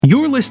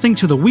You're listening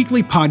to the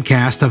weekly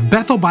podcast of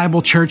Bethel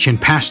Bible Church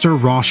and Pastor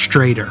Ross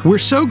Strader. We're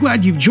so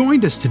glad you've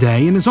joined us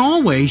today, and as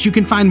always, you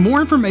can find more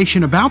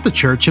information about the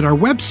church at our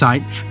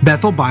website,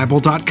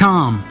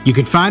 bethelbible.com. You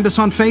can find us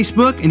on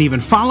Facebook and even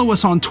follow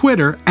us on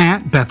Twitter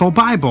at Bethel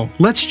Bible.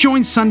 Let's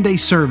join Sunday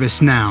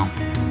service now.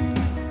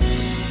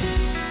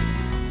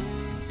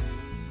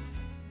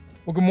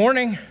 Well, good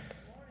morning.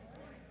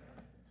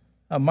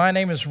 My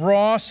name is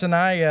Ross, and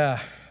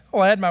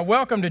I'll add my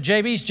welcome to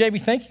JB's.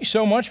 JB, thank you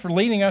so much for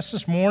leading us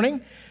this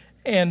morning.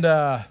 And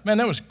man,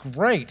 that was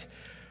great.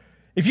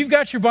 If you've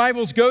got your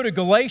Bibles, go to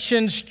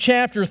Galatians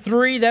chapter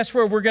 3. That's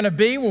where we're going to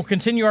be. We'll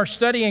continue our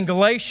study in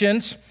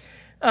Galatians.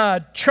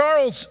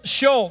 Charles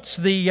Schulz,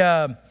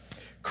 the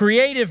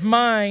creative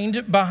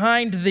mind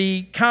behind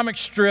the comic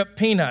strip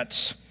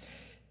Peanuts,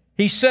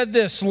 he said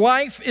this: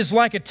 life is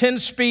like a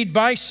 10-speed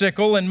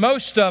bicycle, and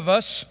most of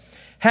us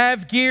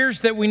have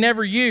gears that we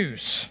never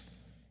use.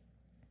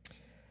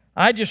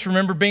 I just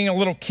remember being a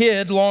little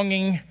kid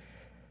longing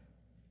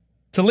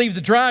to leave the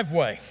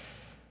driveway.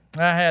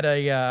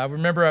 I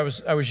remember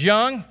I was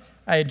young.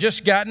 I had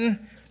just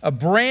gotten a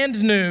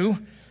brand new,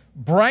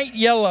 bright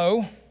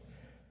yellow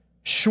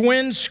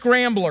Schwinn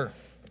Scrambler.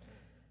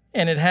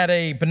 And it had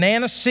a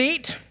banana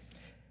seat,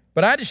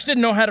 but I just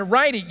didn't know how to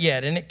ride it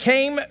yet. And it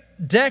came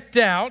decked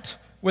out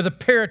with a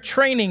pair of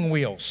training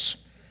wheels.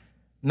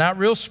 Not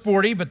real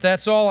sporty, but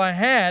that's all I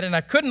had. And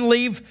I couldn't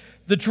leave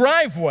the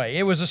driveway.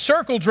 It was a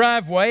circle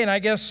driveway, and I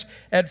guess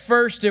at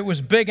first it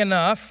was big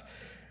enough.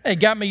 It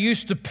got me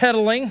used to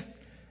pedaling,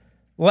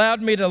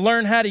 allowed me to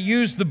learn how to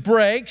use the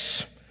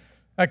brakes.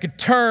 I could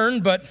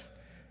turn, but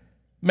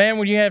man,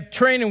 when you have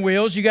training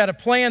wheels, you got to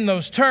plan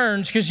those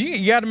turns because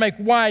you got to make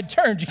wide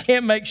turns. You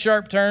can't make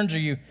sharp turns or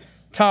you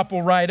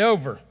topple right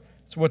over.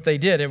 That's what they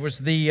did. It was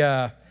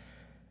the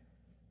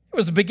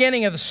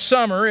beginning of the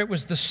summer. It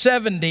was the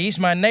 70s.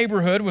 My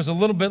neighborhood was a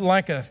little bit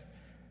like a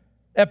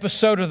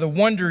episode of the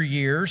Wonder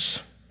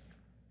Years.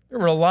 There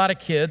were a lot of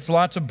kids,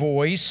 lots of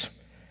boys,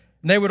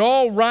 and they would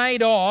all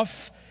ride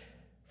off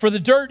for the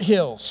dirt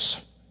hills.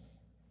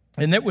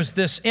 And it was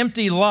this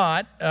empty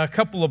lot a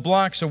couple of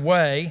blocks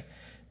away.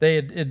 They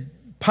had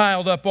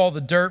piled up all the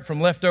dirt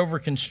from leftover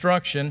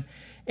construction,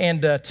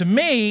 and to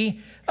me,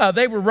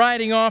 they were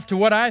riding off to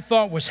what I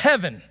thought was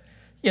heaven,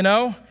 you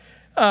know.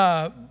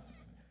 But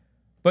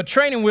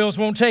training wheels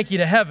won't take you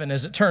to heaven,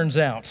 as it turns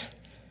out.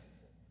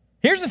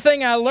 Here's the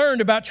thing I learned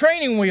about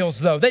training wheels,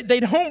 though. They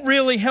don't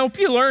really help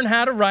you learn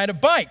how to ride a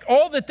bike.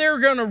 All that they're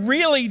going to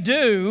really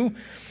do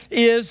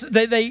is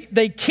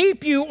they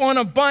keep you on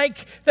a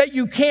bike that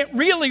you can't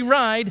really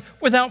ride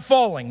without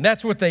falling.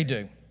 That's what they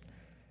do.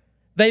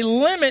 They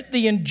limit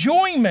the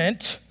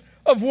enjoyment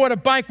of what a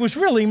bike was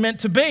really meant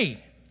to be.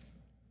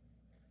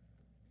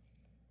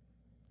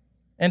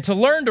 And to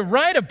learn to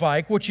ride a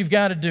bike, what you've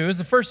got to do is,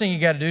 the first thing you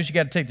got to do is you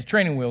got to take the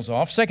training wheels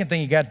off. Second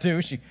thing you got to do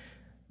is you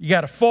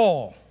got to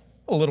fall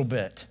a little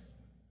bit.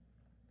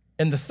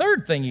 And the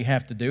third thing you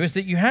have to do is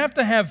that you have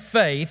to have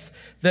faith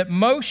that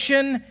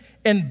motion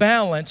and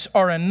balance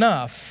are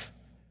enough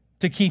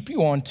to keep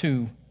you on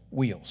two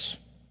wheels.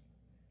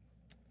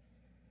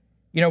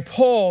 You know,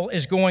 Paul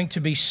is going to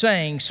be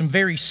saying some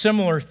very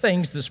similar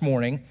things this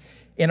morning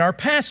in our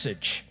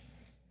passage.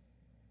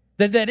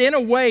 That in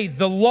a way,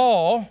 the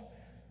law,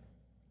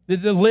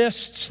 the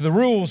lists, the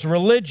rules,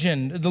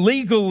 religion, the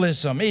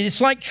legalism,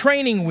 it's like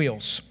training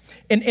wheels.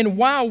 And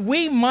while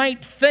we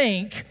might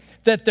think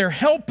that they're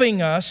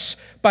helping us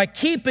by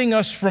keeping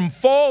us from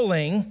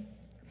falling,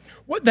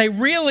 what they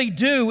really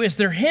do is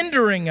they're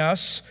hindering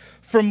us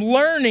from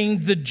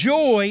learning the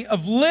joy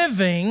of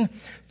living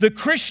the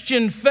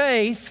Christian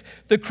faith,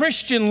 the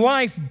Christian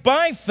life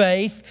by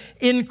faith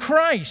in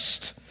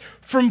Christ.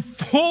 From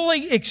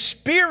fully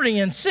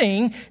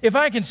experiencing, if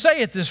I can say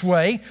it this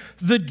way,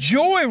 the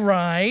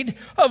joyride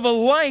of a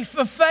life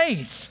of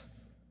faith.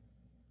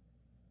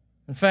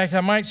 In fact,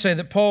 I might say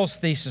that Paul's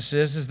thesis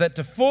is that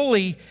to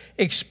fully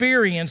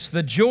experience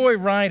the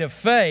joyride of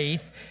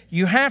faith,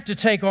 you have to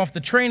take off the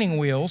training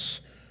wheels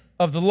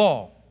of the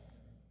law.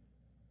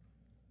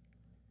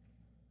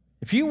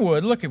 If you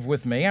would, look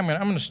with me. I'm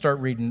going to start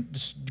reading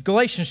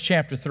Galatians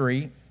chapter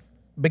 3,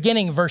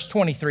 beginning verse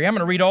 23. I'm going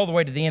to read all the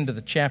way to the end of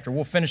the chapter.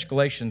 We'll finish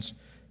Galatians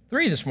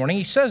 3 this morning.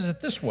 He says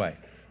it this way.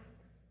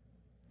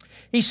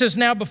 He says,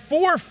 "Now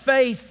before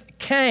faith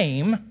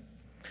came,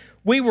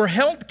 we were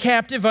held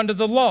captive under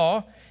the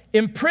law,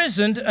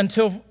 imprisoned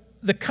until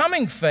the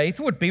coming faith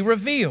would be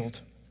revealed.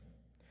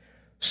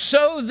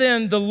 So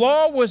then the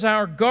law was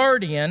our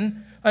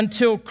guardian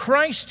until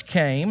Christ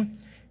came,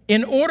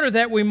 in order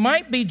that we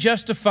might be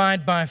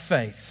justified by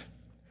faith.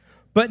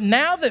 But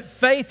now that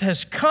faith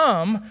has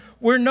come,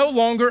 we're no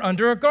longer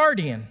under a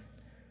guardian.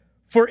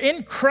 For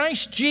in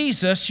Christ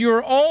Jesus you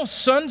are all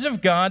sons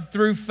of God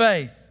through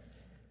faith.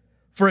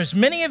 For as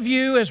many of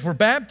you as were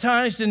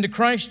baptized into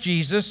Christ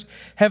Jesus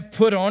have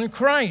put on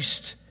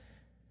Christ.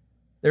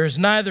 There is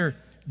neither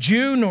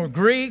Jew nor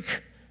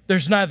Greek,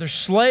 there's neither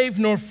slave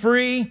nor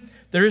free,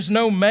 there is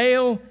no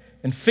male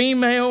and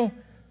female,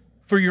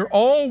 for you're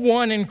all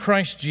one in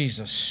Christ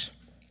Jesus.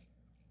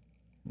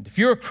 And if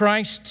you're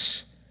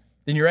Christ's,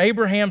 then you're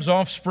Abraham's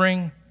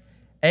offspring,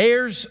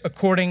 heirs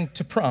according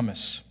to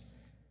promise.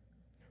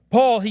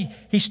 Paul,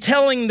 he's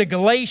telling the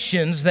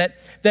Galatians that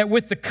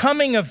with the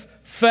coming of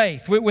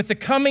faith, with the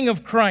coming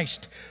of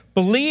Christ,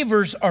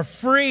 believers are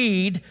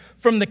freed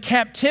from the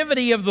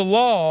captivity of the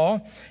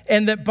law,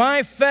 and that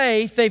by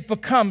faith they've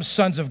become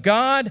sons of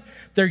God,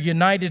 they're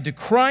united to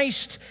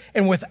Christ,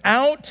 and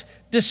without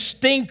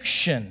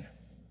distinction,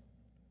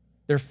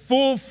 they're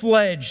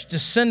full-fledged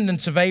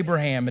descendants of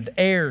Abraham and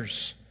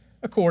heirs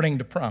according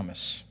to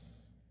promise.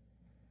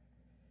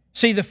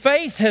 See, the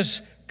faith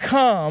has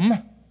come,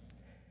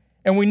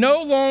 and we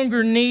no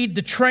longer need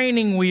the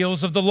training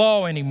wheels of the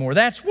law anymore.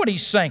 That's what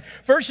he's saying.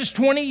 Verses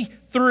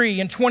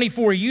 23 and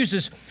 24, he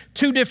uses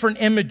two different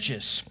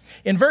images.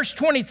 In verse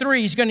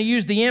 23, he's going to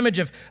use the image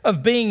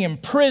of being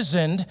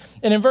imprisoned.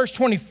 And in verse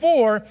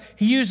 24,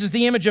 he uses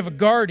the image of a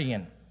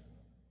guardian.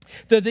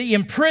 The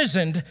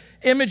imprisoned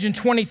image in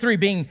 23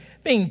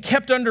 being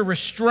kept under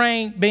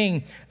restraint,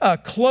 being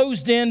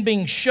closed in,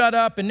 being shut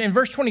up. And in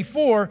verse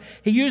 24,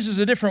 he uses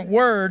a different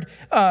word.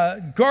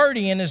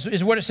 Guardian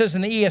is what it says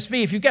in the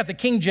ESV. If you've got the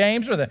King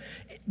James or the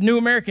New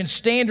American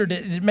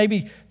Standard,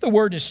 maybe the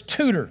word is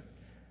tutor.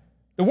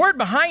 The word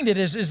behind it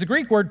is the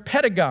Greek word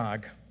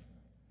pedagogue.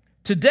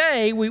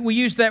 Today, we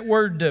use that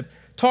word to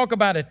talk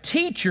about a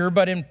teacher,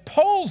 but in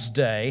Paul's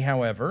day,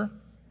 however,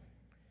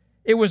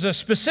 it was a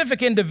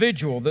specific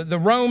individual. The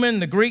Roman,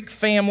 the Greek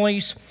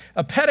families,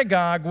 a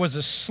pedagogue was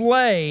a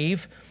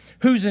slave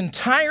whose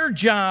entire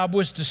job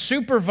was to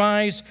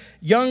supervise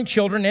young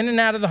children in and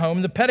out of the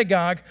home. The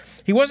pedagogue,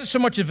 he wasn't so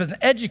much of an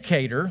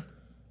educator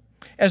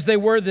as they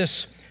were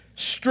this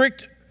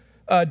strict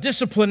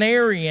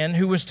disciplinarian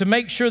who was to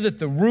make sure that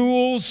the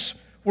rules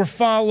were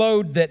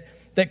followed,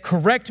 that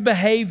correct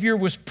behavior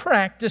was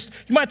practiced.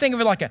 You might think of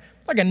it like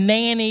a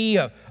nanny,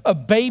 a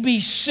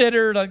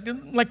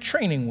babysitter, like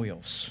training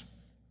wheels.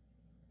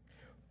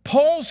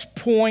 Paul's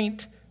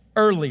point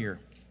earlier,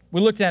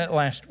 we looked at it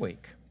last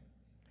week.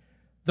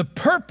 The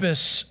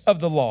purpose of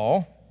the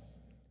law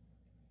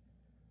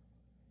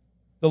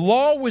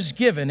was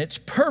given, its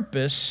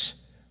purpose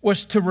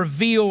was to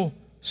reveal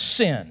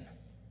sin.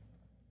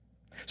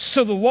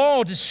 So the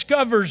law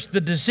discovers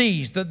the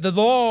disease. The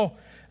law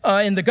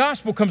in the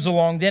gospel comes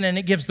along then and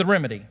it gives the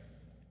remedy.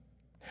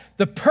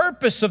 The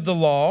purpose of the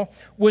law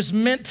was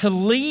meant to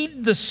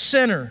lead the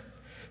sinner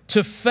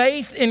to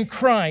faith in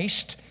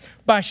Christ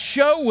by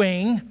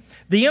showing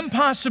the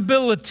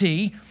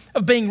impossibility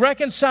of being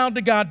reconciled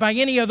to God by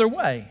any other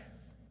way.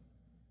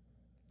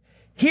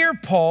 Here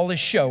Paul is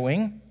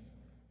showing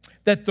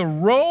that the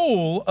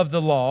role of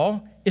the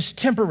law is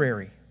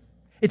temporary.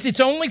 It's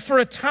only for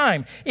a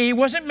time. It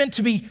wasn't meant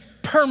to be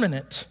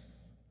permanent.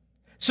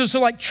 So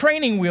like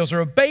training wheels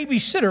or a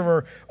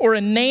babysitter or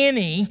a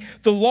nanny,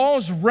 the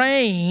law's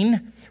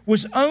reign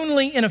was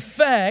only in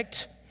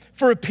effect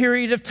for a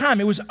period of time.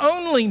 It was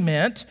only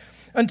meant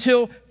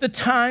until the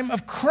time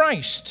of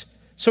Christ.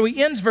 So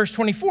he ends verse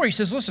 24. He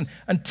says, listen,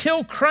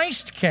 until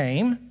Christ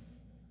came,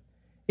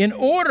 in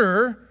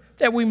order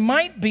that we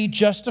might be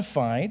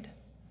justified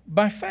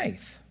by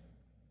faith.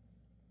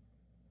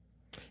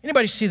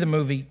 Anybody see the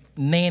movie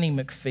Nanny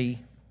McPhee?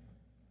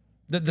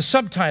 The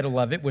subtitle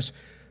of it was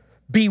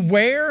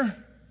Beware,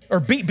 or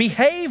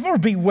Behave or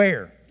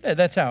Beware.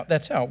 That's how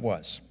it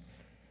was.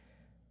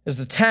 Is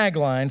the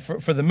tagline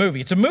for the movie.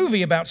 It's a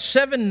movie about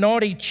 7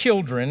 naughty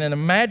children and a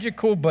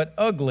magical but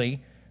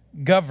ugly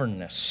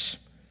governess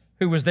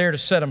who was there to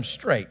set them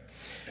straight.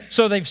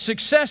 So they've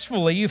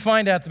successfully, you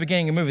find out at the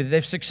beginning of the movie,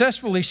 they've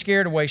successfully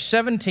scared away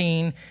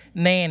 17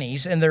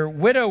 nannies, and their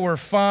widower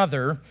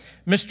father,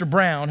 Mr.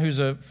 Brown, who's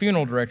a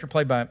funeral director,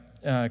 played by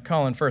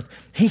Colin Firth,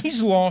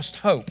 he's lost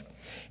hope.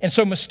 And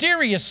so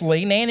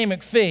mysteriously, Nanny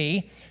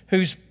McPhee,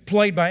 who's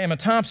played by Emma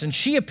Thompson,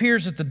 she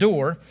appears at the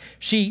door.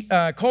 She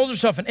calls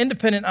herself an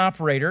independent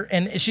operator,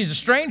 and she's a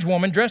strange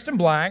woman dressed in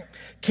black,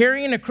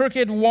 carrying a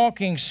crooked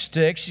walking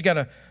stick. She's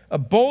got a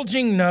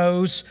bulging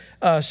nose,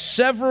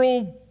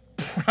 several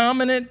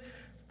prominent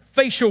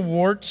facial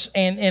warts,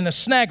 and a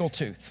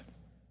snaggletooth.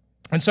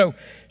 And so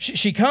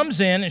she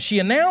comes in and she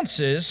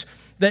announces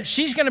that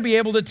she's going to be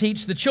able to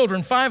teach the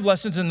children 5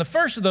 lessons, and the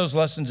first of those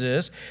lessons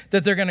is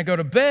that they're going to go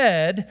to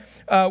bed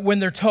when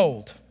they're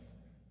told.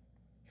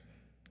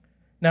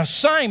 Now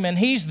Simon,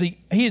 he's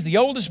the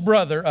oldest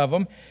brother of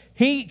them.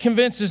 He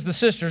convinces the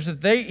sisters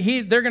that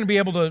they're going to be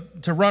able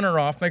to run her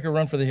off, make her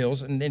run for the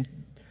hills,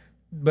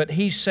 but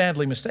he's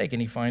sadly mistaken.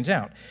 He finds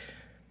out.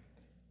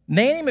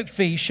 Nanny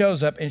McPhee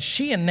shows up and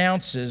she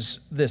announces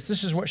this.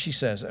 This is what she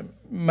says.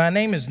 My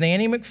name is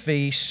Nanny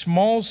McPhee,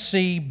 small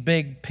c,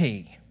 big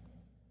P.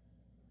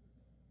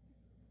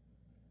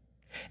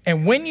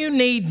 And when you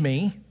need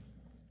me,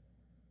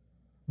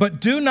 but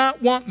do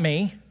not want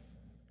me,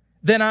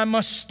 then I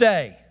must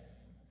stay.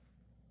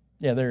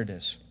 Yeah, there it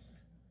is.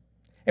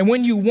 And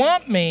when you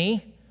want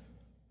me,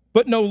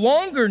 but no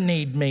longer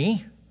need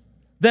me,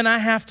 then I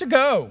have to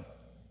go.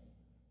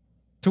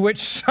 To which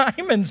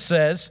Simon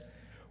says,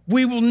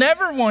 we will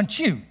never want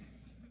you.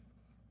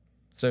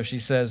 So she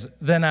says,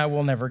 then I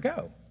will never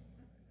go.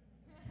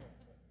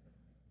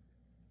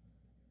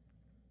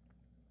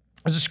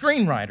 As a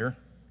screenwriter,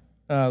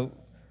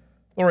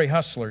 Lori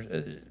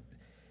Hustler,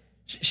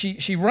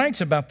 she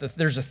writes about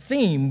there's a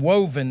theme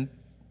woven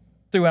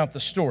throughout the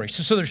story.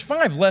 So there's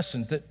 5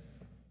 lessons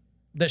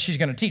that she's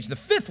going to teach. The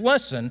 5th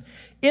lesson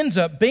ends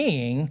up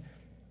being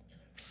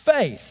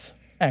faith,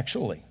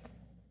 actually.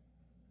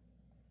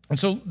 And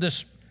so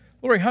this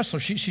Lori Hustler,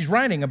 she's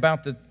writing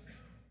about the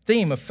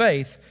theme of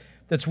faith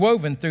that's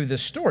woven through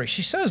this story.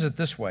 She says it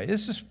this way.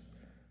 This is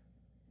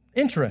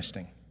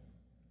interesting.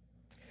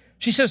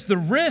 She says, the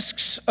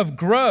risks of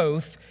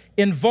growth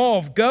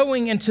involve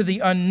going into the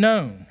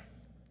unknown,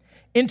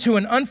 into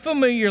an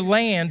unfamiliar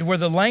land where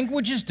the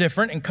language is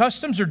different and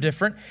customs are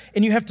different,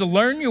 and you have to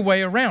learn your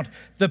way around.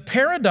 The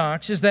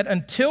paradox is that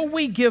until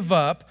we give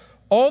up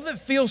all that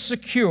feels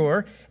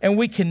secure, and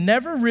we can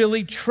never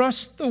really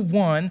trust the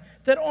one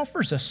that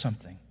offers us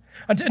something.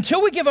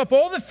 Until we give up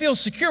all that feels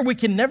secure, we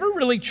can never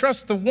really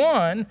trust the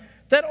one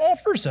that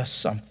offers us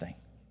something.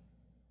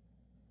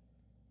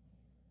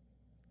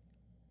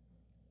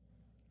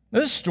 Now,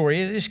 this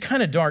story is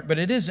kind of dark, but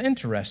it is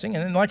interesting.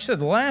 And like I said,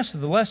 the last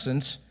of the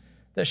lessons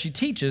that she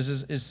teaches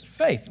is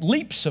faith,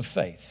 leaps of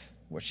faith,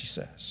 what she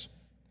says.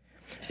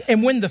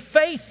 And when the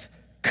faith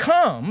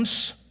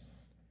comes,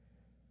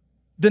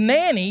 the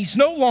nanny's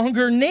no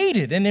longer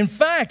needed. And in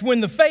fact, when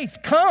the faith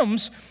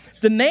comes,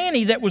 the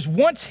nanny that was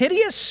once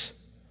hideous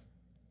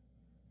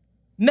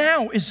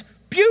now is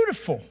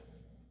beautiful.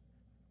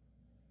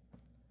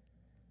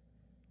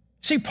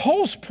 See,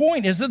 Paul's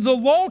point is that the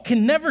law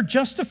can never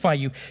justify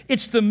you.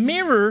 It's the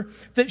mirror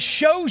that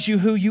shows you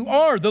who you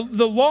are. The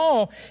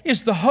law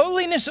is the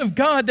holiness of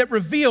God that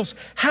reveals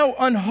how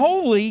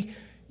unholy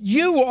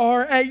you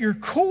are at your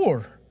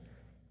core.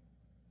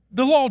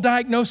 The law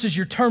diagnoses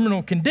your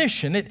terminal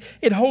condition.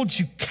 It holds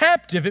you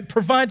captive. It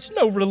provides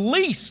no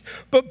release.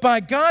 But by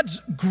God's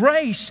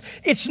grace,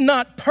 it's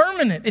not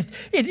permanent.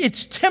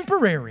 It's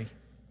temporary.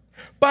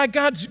 By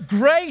God's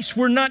grace,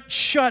 we're not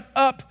shut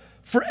up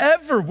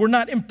forever. We're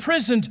not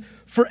imprisoned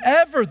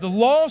forever. The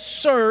law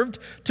served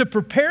to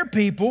prepare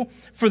people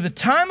for the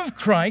time of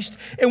Christ,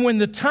 and when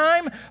the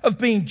time of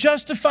being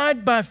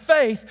justified by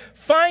faith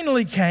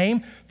finally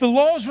came, the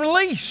law is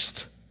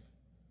released.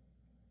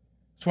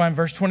 That's why in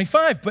verse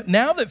 25, but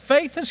now that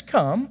faith has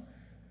come,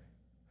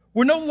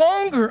 we're no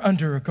longer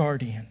under a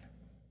guardian.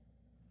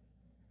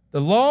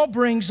 The law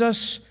brings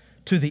us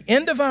to the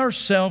end of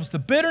ourselves. The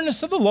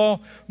bitterness of the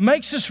law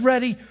makes us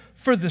ready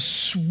for the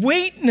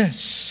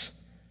sweetness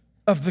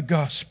of the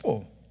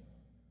gospel.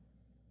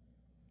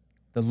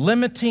 The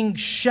limiting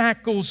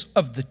shackles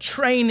of the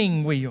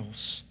training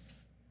wheels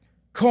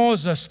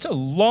cause us to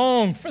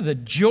long for the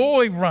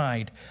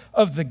joyride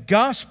of the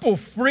gospel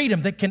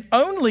freedom that can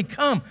only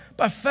come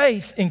by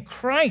faith in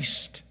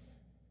Christ.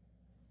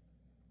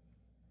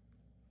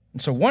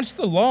 And so once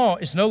the law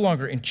is no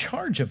longer in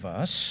charge of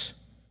us,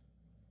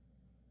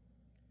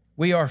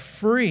 we are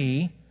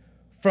free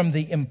from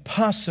the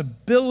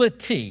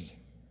impossibility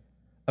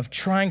of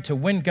trying to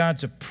win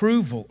God's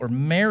approval or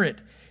merit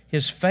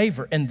His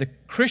favor. And the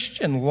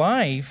Christian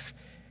life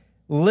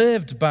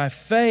lived by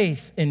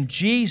faith in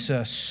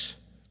Jesus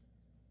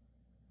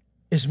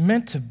is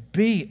meant to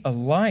be a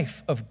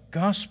life of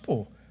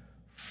gospel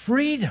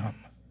freedom.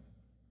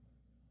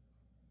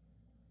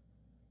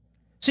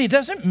 See, it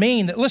doesn't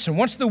mean that, listen,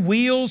 once the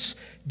wheels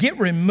get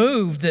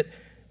removed,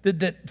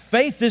 that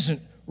faith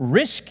isn't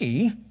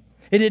risky.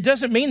 It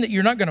doesn't mean that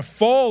you're not going to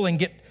fall and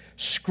get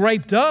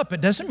scraped up.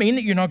 It doesn't mean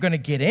that you're not going to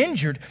get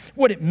injured.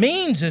 What it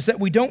means is that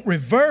we don't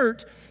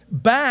revert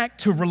back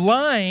to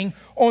relying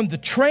on the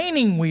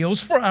training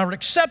wheels for our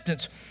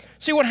acceptance.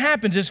 See, what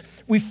happens is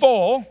we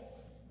fall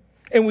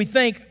and we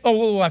think, oh,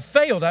 well, I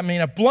failed. I mean,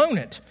 I've blown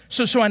it.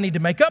 So I need to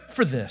make up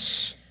for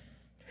this.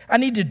 I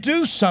need to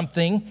do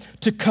something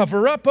to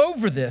cover up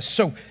over this.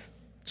 So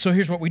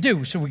here's what we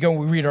do. So we go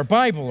and we read our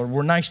Bible, or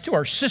we're nice to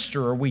our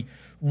sister, or we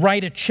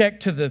write a check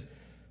to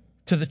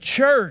the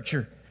church.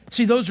 Or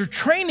see, those are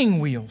training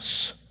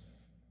wheels.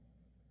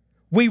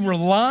 We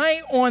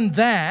rely on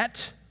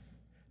that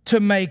to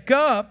make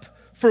up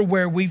for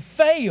where we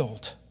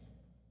failed.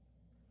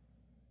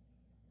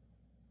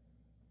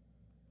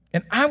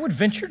 And I would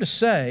venture to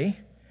say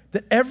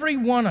that every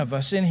one of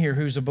us in here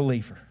who's a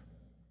believer,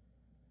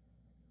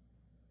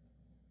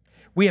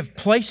 we have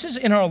places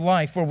in our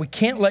life where we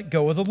can't let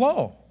go of the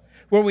law,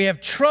 where we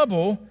have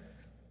trouble,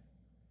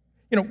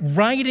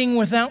 riding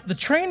without the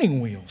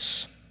training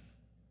wheels.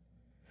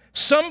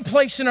 Some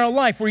place in our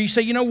life where you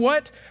say, you know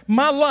what?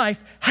 My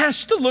life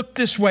has to look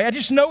this way. I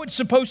just know it's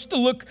supposed to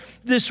look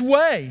this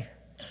way.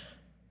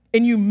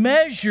 And you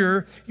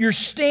measure your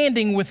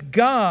standing with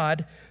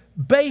God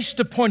based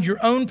upon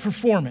your own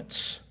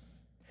performance.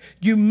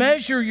 You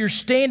measure your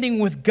standing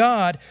with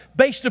God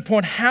based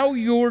upon how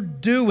you're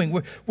doing.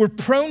 We're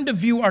prone to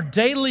view our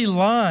daily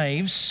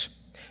lives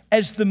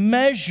as the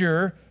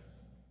measure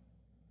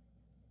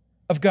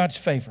of God's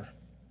favor.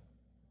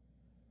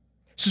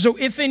 So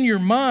if in your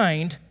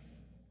mind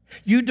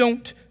you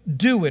don't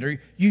do it,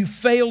 or you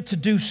fail to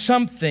do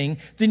something,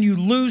 then you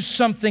lose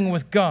something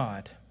with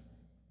God.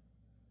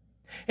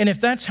 And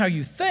if that's how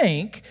you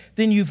think,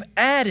 then you've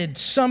added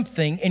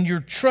something and you're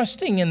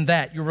trusting in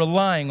that. You're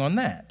relying on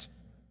that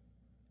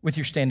with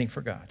your standing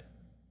for God.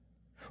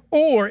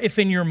 Or if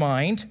in your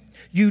mind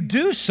you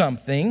do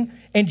something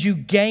and you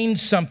gain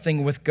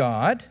something with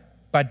God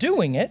by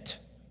doing it,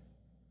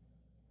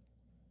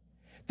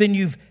 then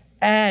you've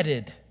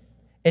added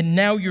and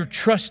now you're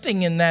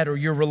trusting in that or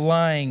you're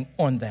relying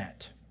on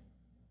that.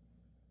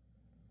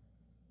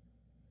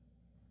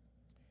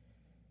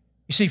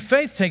 You see,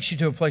 faith takes you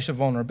to a place of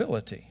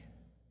vulnerability.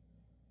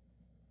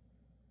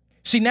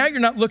 See, now you're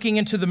not looking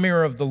into the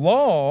mirror of the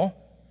law,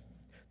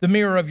 the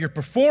mirror of your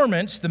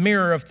performance, the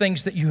mirror of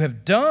things that you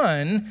have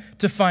done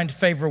to find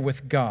favor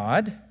with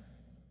God.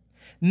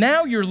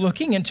 Now you're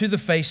looking into the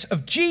face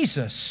of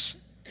Jesus,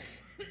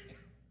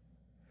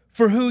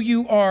 for who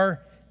you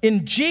are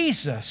in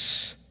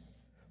Jesus.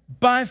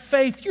 By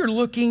faith, you're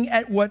looking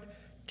at what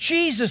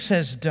Jesus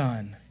has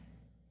done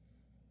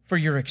for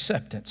your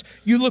acceptance.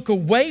 You look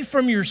away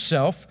from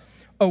yourself,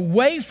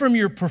 away from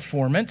your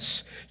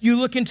performance. You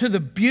look into the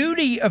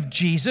beauty of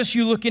Jesus.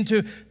 You look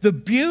into the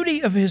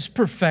beauty of his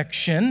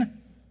perfection.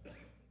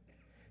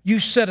 You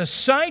set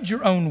aside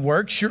your own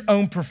works, your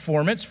own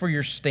performance for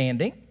your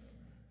standing,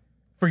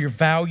 for your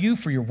value,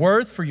 for your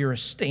worth, for your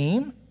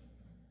esteem,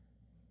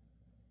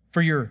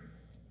 for your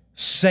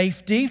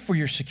safety, for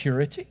your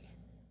security.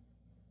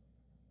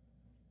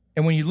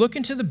 And when you look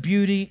into the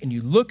beauty and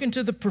you look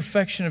into the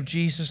perfection of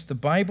Jesus, the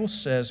Bible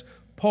says,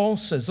 Paul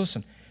says,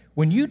 listen,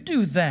 when you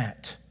do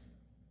that,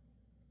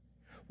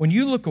 when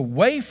you look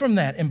away from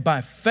that and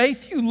by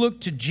faith you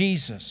look to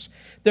Jesus,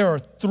 there are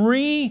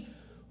three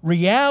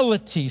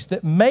realities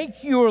that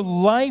make your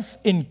life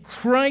in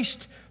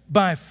Christ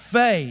by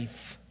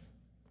faith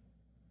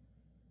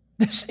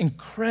this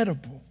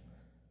incredible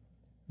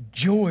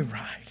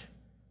joyride.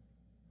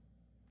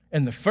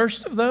 And the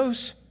first of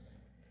those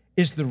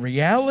is the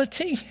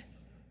reality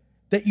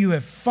that you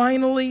have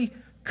finally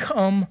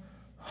come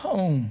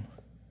home.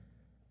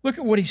 Look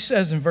at what he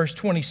says in verse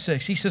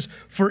 26. He says,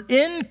 "For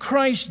in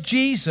Christ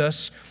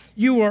Jesus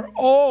you are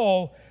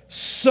all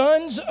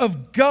sons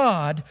of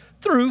God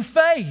through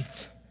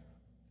faith."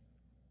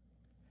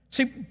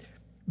 See,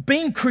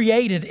 being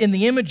created in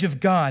the image of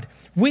God,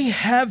 we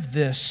have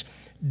this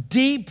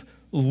deep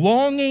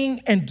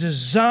longing and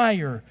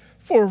desire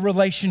for a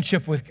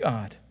relationship with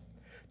God,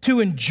 to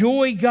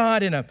enjoy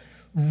God in a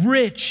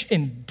rich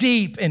and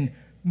deep and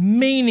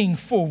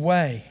meaningful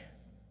way. I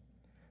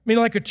mean,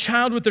 like a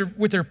child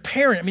with their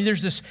parent. I mean,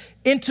 there's this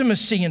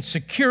intimacy and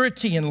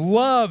security and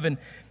love and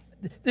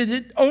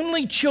that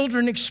only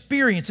children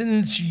experience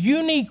in this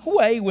unique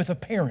way with a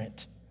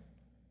parent.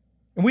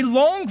 And we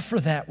long for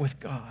that with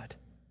God.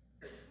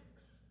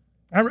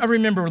 I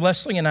remember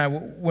Leslie and I,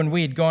 when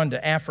we had gone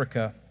to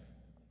Africa,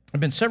 it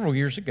had been several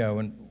years ago,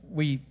 and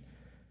we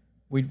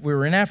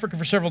were in Africa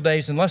for several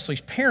days, and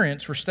Leslie's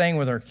parents were staying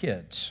with our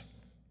kids.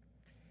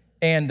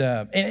 And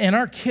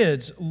our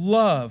kids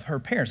love her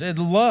parents. They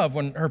love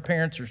when her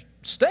parents are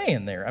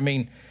staying there. I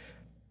mean,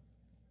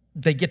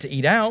 they get to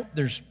eat out.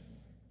 There's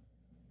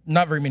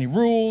not very many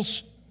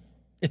rules.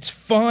 It's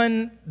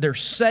fun. They're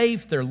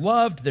safe. They're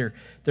loved.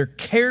 They're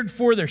cared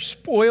for. They're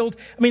spoiled.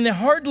 I mean, they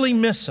hardly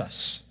miss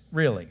us,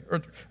 really,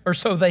 or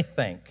so they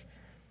think.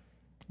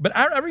 But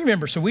I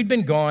remember, so we'd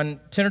been gone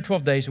 10 or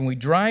 12 days, and we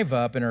drive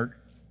up, and our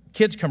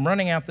kids come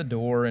running out the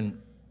door,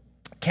 and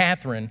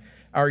Catherine,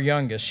 our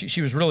youngest,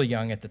 she was really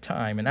young at the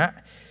time, and I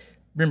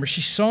remember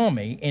she saw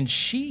me, and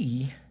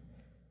she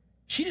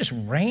just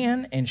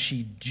ran, and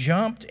she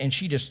jumped, and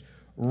she just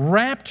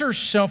wrapped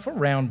herself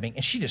around me,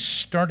 and she just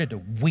started to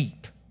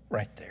weep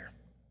right there.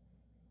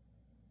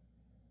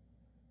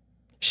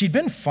 She'd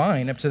been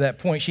fine up to that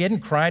point. She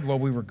hadn't cried while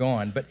we were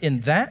gone, but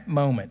in that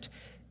moment,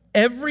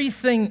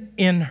 everything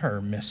in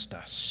her missed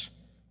us,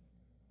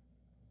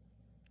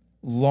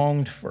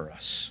 longed for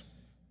us,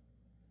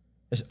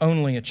 as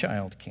only a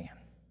child can.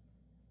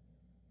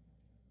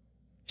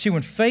 See,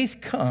 when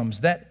faith comes,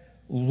 that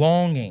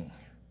longing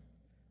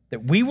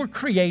that we were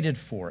created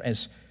for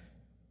as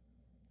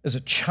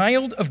a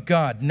child of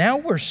God, now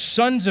we're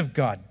sons of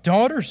God,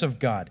 daughters of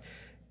God.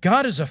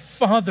 God is a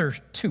father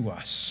to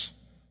us.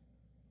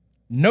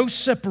 No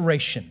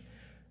separation,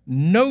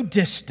 no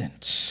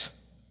distance.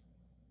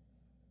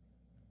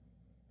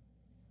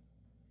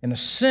 In a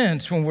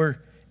sense, when we're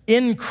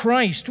in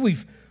Christ,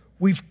 we've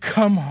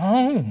come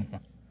home.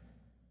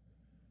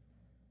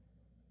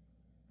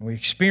 We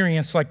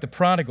experience, like the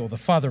prodigal, the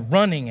father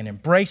running and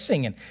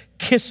embracing and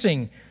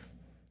kissing.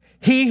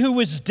 He who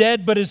was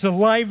dead but is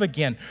alive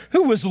again,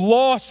 who was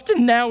lost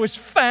and now is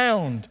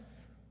found.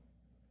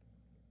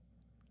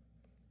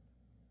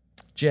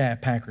 J.I.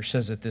 Packer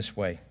says it this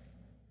way.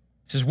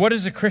 He says, what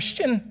is a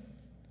Christian?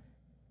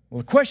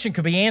 Well, the question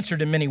could be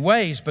answered in many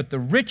ways, but the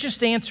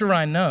richest answer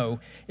I know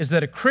is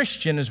that a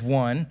Christian is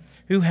one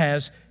who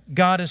has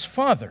God as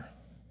Father.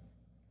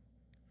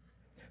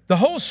 The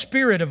whole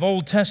spirit of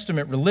Old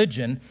Testament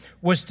religion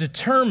was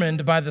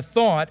determined by the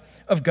thought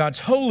of God's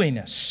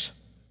holiness.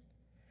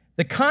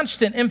 The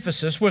constant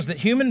emphasis was that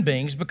human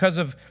beings, because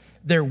of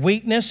their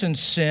weakness and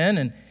sin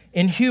and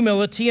in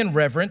humility and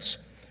reverence,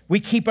 we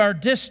keep our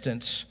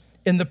distance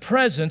in the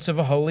presence of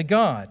a holy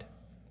God.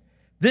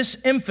 This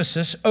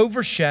emphasis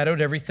overshadowed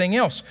everything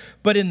else.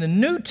 But in the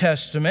New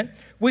Testament,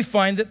 we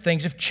find that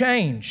things have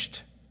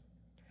changed.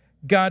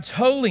 God's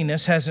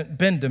holiness hasn't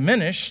been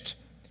diminished,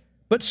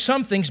 but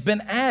something's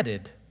been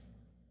added.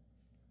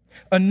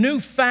 A new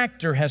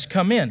factor has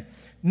come in.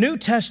 New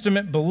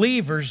Testament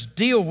believers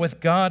deal with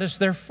God as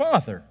their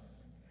Father.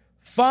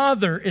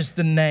 Father is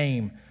the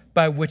name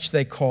by which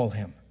they call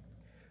Him.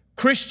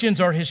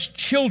 Christians are His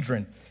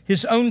children,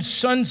 His own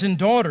sons and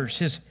daughters,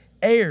 His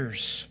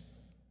heirs.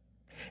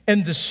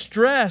 And the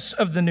stress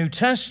of the New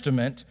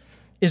Testament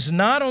is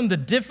not on the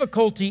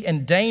difficulty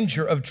and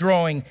danger of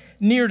drawing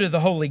near to the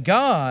holy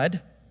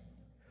God,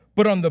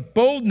 but on the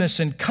boldness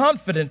and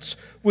confidence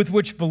with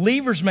which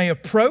believers may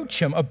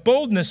approach Him, a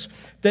boldness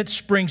that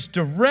springs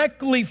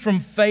directly from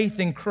faith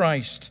in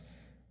Christ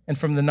and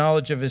from the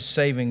knowledge of His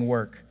saving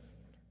work.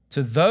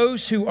 To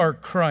those who are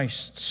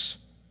Christ's,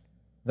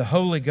 the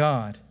holy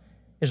God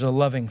is a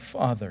loving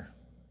Father.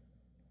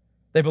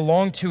 They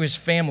belong to His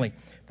family.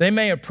 They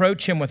may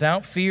approach Him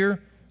without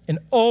fear and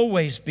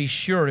always be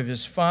sure of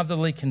His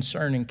fatherly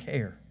concern and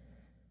care.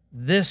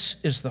 This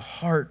is the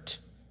heart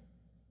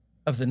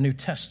of the New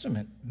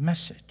Testament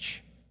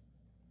message.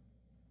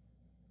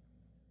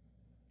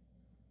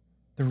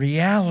 The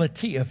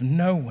reality of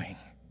knowing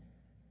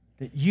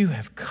that you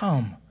have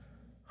come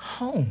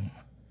home.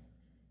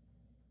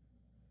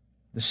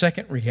 The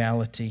second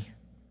reality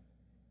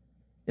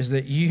is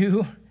that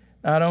you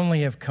not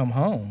only have come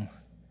home,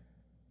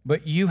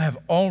 but you have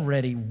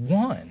already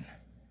won.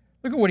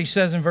 Look at what he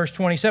says in verse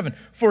 27.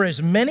 For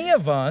as many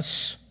of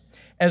us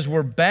as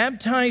were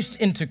baptized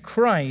into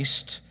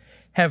Christ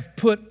have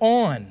put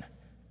on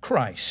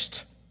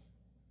Christ.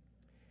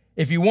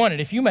 If you wanted,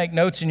 if you make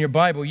notes in your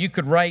Bible, you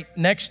could write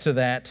next to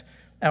that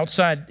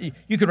outside,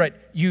 you could write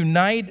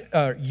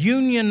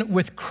union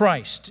with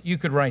Christ. You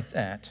could write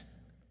that.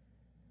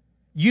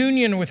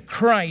 Union with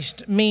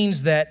Christ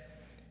means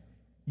that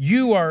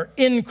you are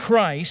in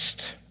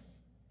Christ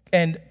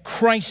and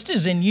Christ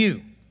is in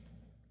you.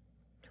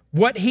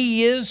 What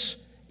He is,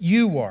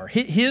 you are.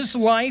 His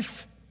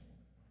life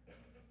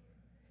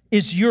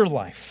is your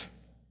life.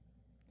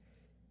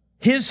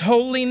 His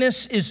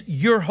holiness is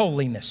your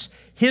holiness.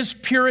 His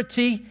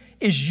purity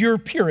is your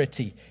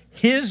purity.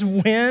 His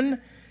win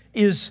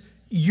is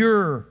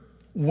your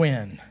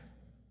win.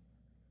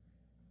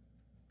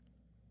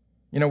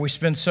 You know, we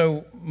spend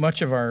so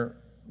much of our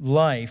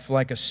life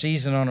like a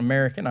season on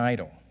American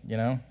Idol, you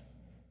know?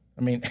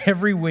 I mean,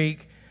 every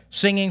week,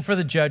 singing for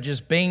the judges,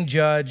 being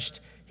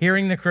judged,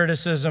 hearing the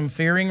criticism,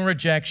 fearing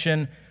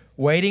rejection,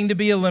 waiting to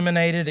be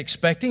eliminated,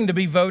 expecting to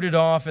be voted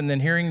off, and then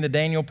hearing the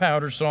Daniel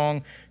Powder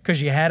song because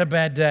you had a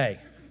bad day,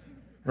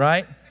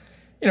 right?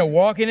 You know,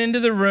 walking into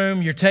the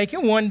room, you're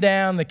taking one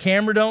down, the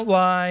camera don't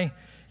lie.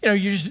 You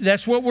know,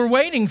 that's what we're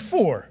waiting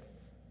for.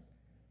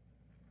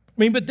 I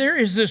mean, but there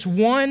is this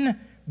one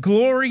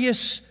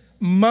glorious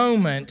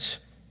moment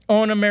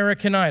on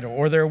American Idol,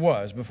 or there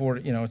was before,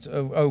 you know, it's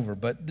over,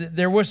 but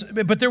there was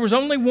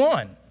only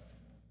one.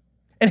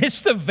 And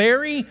it's the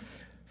very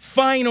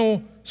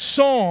final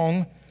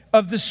song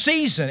of the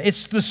season.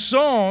 It's the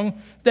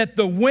song that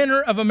the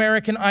winner of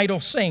American Idol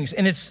sings.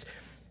 And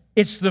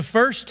it's the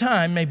first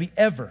time, maybe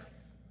ever,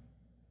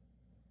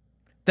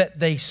 that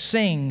they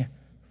sing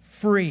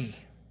free.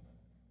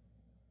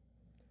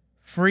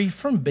 Free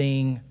from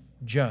being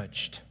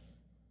judged.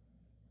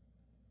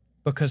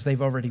 Because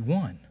they've already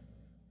won.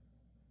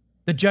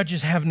 The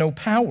judges have no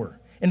power.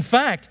 In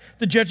fact,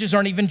 the judges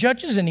aren't even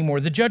judges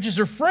anymore. The judges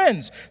are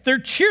friends. They're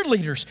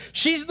cheerleaders.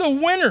 She's the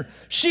winner.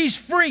 She's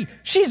free.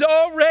 She's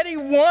already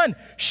won.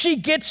 She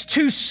gets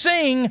to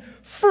sing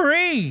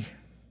free.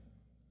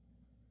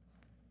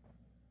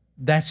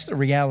 That's the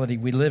reality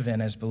we live in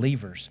as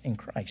believers in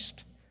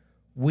Christ.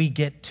 We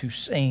get to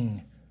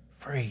sing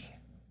free.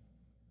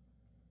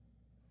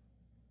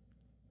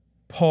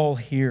 Paul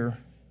here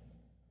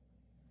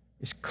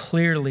is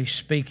clearly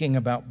speaking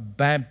about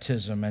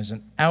baptism as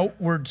an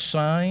outward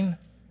sign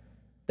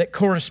that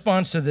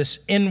corresponds to this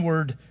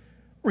inward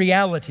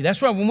reality.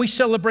 That's why when we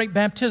celebrate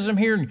baptism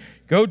here and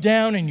go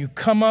down and you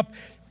come up,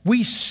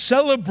 we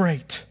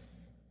celebrate.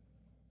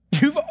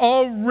 You've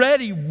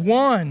already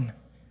won.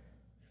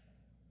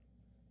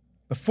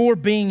 Before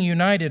being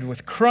united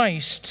with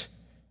Christ,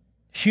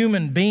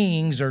 human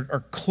beings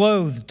are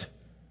clothed,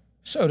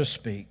 so to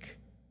speak,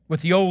 with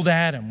the old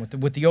Adam,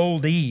 with the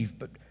old Eve.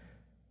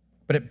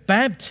 But at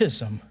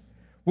baptism,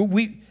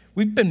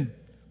 we've been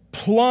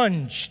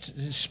plunged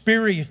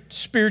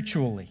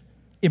spiritually,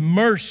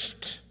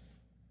 immersed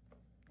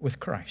with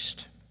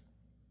Christ.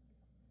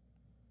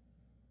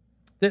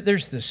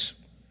 There's this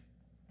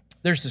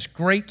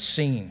great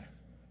scene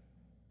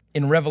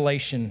in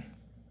Revelation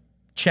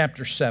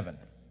chapter 7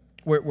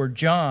 where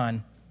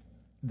John,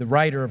 the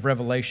writer of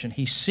Revelation,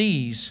 he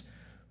sees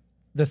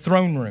the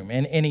throne room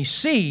and he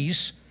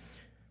sees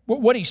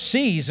what he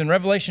sees in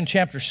Revelation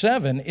chapter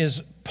 7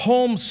 is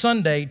Palm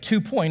Sunday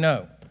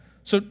 2.0.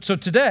 So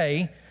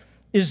today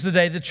is the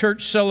day the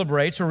church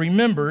celebrates or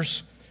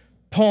remembers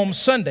Palm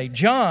Sunday.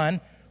 John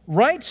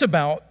writes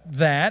about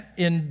that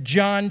in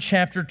John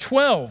chapter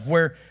 12,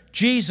 where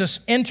Jesus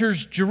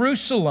enters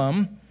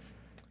Jerusalem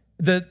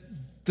the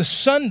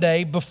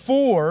Sunday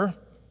before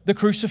the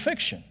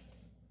crucifixion.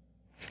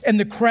 And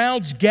the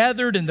crowd's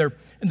gathered and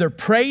they're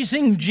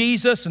praising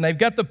Jesus, and they've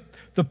got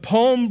the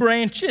palm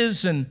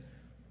branches,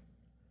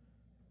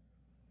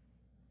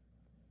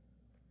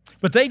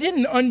 but they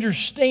didn't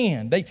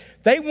understand.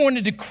 They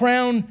wanted to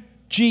crown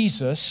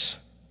Jesus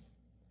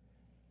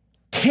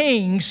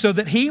king so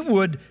that he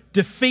would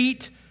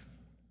defeat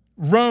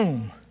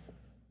Rome.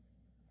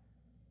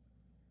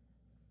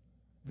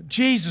 But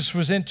Jesus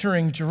was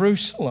entering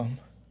Jerusalem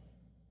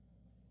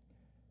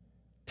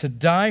to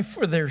die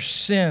for their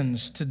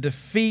sins, to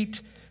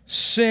defeat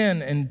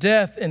sin and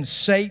death and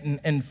Satan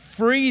and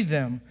free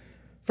them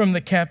from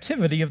the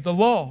captivity of the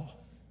law.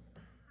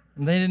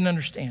 And they didn't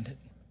understand it.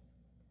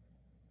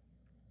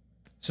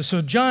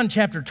 So John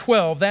chapter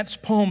 12, that's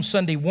Palm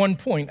Sunday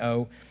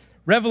 1.0.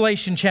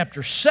 Revelation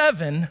chapter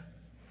 7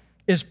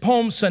 is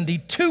Palm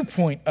Sunday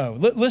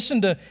 2.0.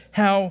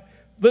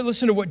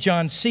 Listen to what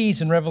John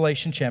sees in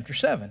Revelation chapter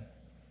 7.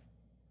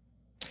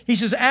 He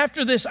says,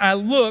 "After this I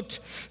looked,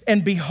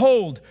 and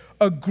behold,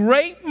 a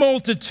great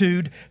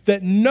multitude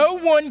that no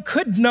one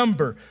could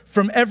number,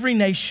 from every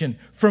nation,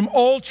 from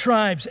all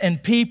tribes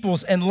and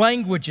peoples and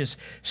languages,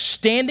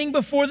 standing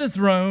before the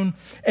throne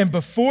and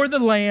before the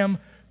Lamb,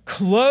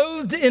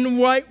 clothed in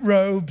white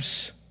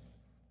robes,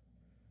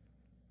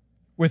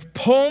 with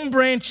palm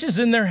branches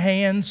in their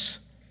hands,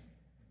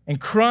 and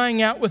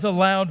crying out with a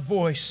loud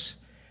voice,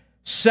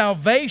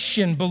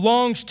 'Salvation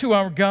belongs to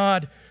our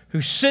God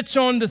who sits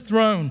on the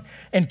throne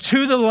and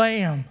to the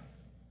Lamb.'"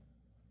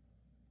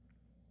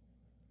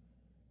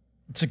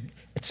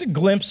 It's a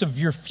glimpse of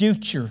your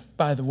future,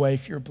 by the way,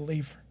 if you're a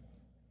believer.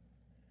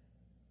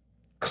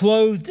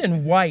 Clothed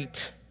in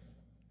white.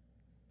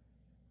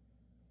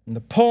 And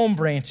the palm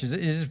branches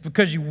is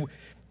because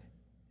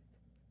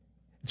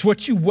it's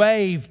what you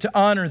wave to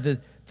honor the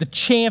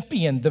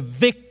champion, the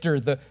victor,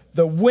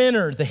 the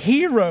winner, the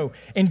hero.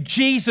 And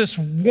Jesus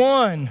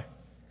won.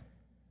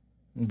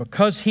 And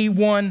because he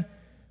won,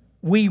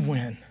 we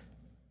win.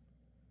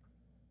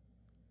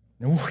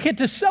 And we'll get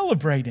to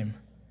celebrate him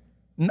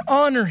and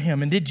honor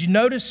him. And did you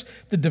notice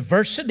the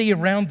diversity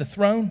around the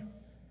throne?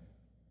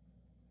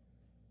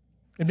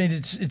 I mean,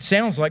 it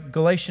sounds like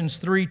Galatians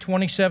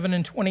 3:27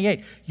 and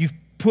 28. You've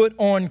put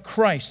on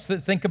Christ.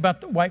 Think about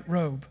the white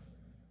robe.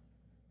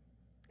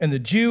 And the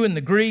Jew and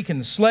the Greek and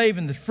the slave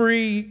and the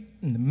free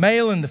and the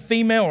male and the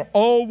female are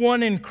all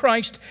one in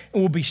Christ,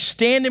 and will be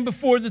standing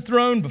before the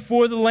throne,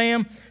 before the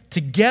Lamb,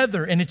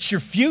 together. And it's your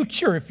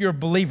future if you're a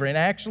believer. And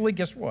actually,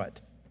 guess what?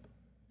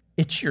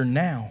 It's your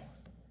now.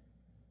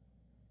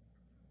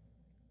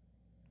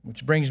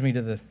 Which brings me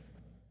to the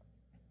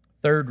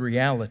third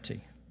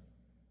reality.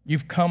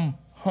 You've come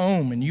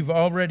home and you've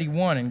already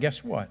won. And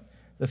guess what?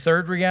 The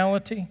third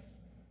reality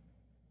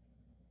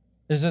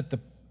is that the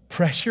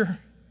pressure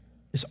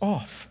is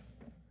off.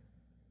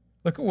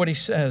 Look at what he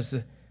says.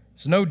 There's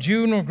no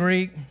Jew nor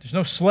Greek. There's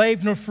no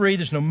slave nor free.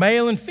 There's no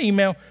male and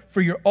female. For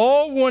you're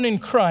all one in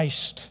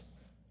Christ.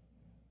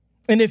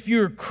 And if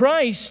you're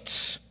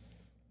Christ's,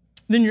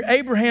 then you're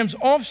Abraham's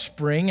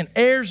offspring and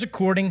heirs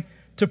according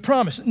to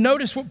promise.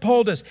 Notice what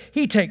Paul does.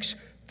 He takes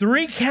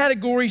three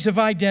categories of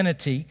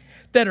identity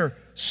that are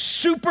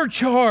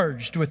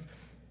supercharged with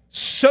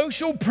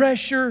social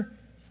pressure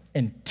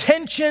and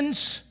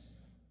tensions,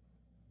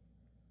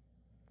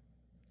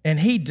 and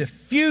he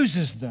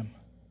diffuses them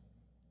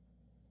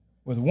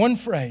with one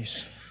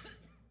phrase: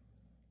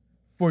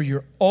 for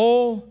you're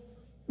all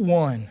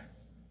one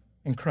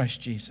in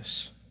Christ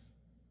Jesus.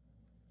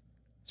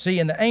 See,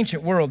 in the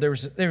ancient world, there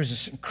was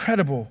this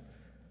incredible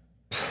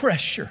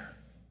pressure.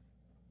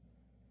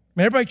 I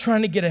mean, everybody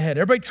trying to get ahead,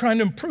 everybody trying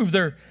to improve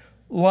their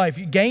life.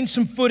 You gained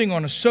some footing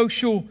on a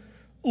social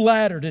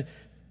ladder.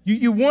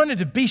 You wanted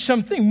to be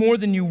something more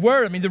than you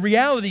were. I mean, the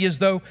reality is,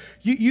 though,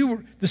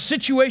 the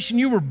situation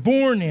you were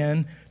born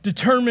in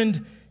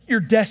determined your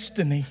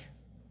destiny.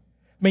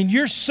 I mean,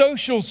 your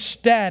social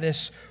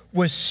status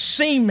was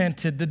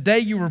cemented the day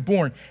you were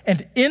born,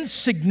 and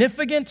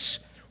insignificance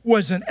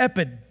was an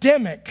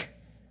epidemic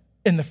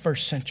in the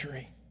first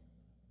century.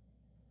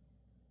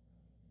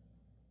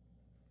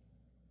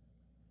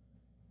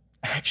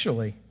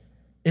 Actually,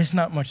 it's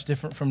not much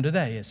different from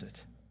today, is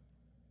it?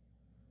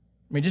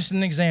 I mean, just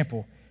an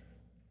example.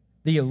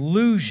 The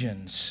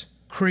illusions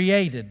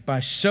created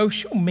by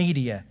social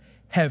media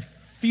have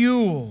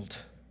fueled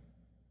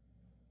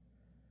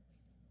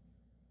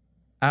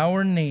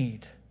our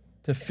need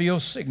to feel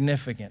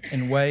significant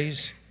in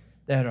ways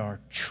that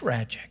are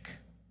tragic.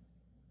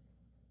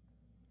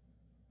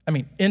 I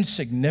mean,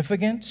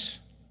 insignificance,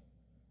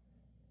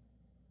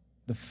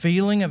 the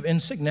feeling of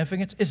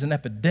insignificance is an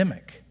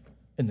epidemic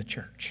in the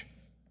church.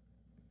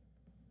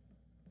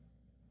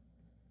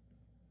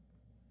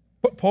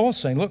 What Paul's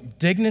saying, look,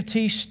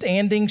 dignity,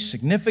 standing,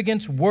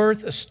 significance,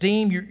 worth,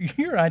 esteem,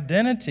 your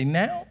identity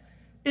now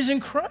is in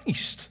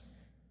Christ.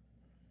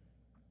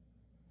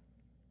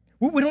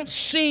 We don't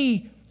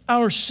see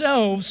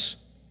ourselves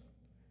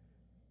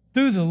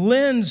through the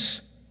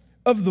lens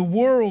of the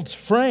world's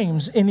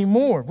frames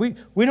anymore. We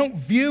don't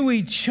view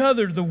each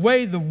other the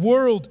way the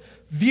world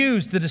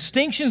views. The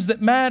distinctions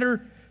that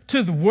matter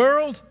to the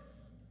world,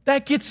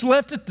 that gets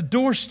left at the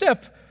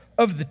doorstep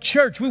of the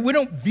church. We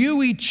don't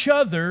view each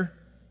other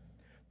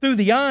through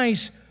the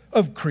eyes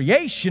of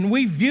creation.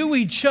 We view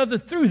each other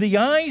through the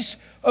eyes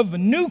of a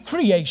new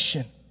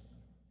creation.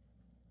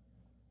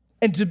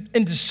 And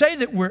to say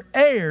that we're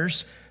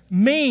heirs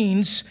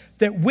means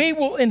that we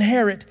will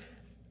inherit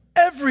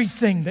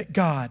everything that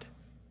God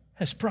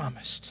has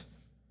promised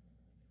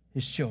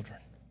His children.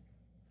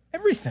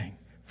 Everything.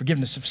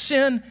 Forgiveness of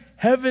sin,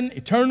 heaven,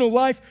 eternal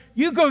life.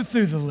 You go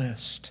through the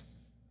list.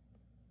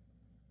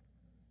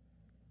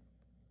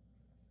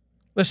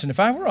 Listen, if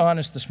I were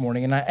honest this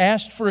morning and I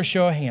asked for a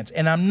show of hands,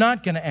 and I'm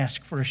not going to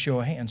ask for a show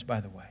of hands, by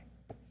the way,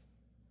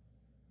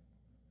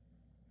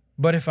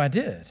 but if I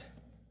did,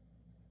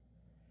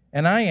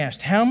 and I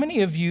asked, how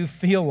many of you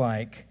feel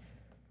like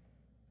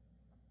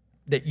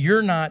that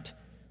you're not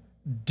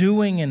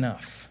doing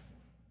enough?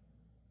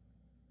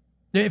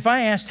 If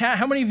I asked,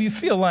 how many of you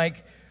feel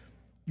like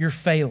you're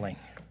failing?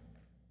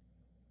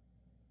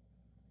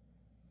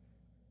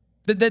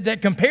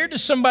 That compared to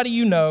somebody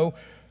you know,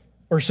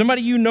 or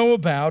somebody you know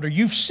about, or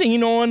you've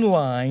seen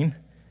online,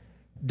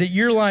 that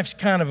your life's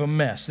kind of a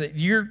mess. That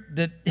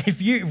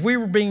if we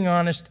were being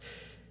honest,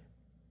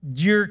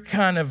 you're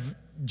kind of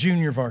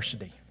junior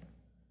varsity.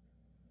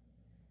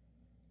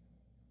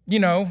 You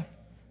know,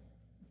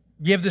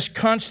 you have this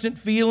constant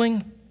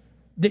feeling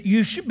that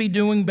you should be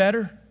doing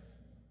better,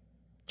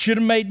 should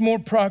have made more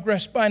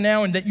progress by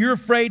now, and that you're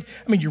afraid,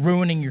 you're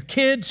ruining your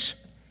kids,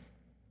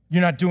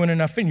 you're not doing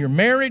enough in your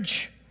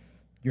marriage,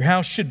 your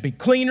house should be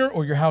cleaner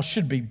or your house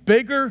should be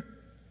bigger,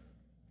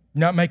 you're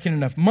not making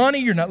enough money,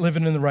 you're not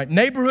living in the right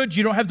neighborhoods,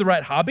 you don't have the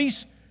right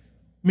hobbies.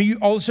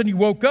 All of a sudden you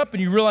woke up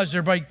and you realized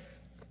you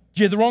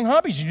had the wrong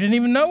hobbies, you didn't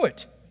even know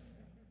it.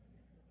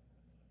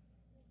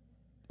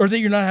 Or that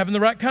you're not having the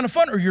right kind of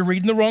fun, or you're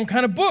reading the wrong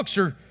kind of books,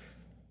 or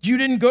you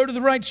didn't go to the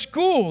right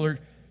school, or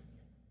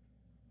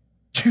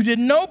you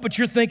didn't know, but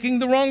you're thinking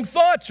the wrong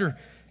thoughts, or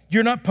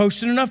you're not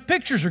posting enough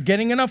pictures, or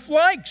getting enough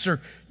likes, or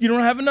you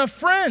don't have enough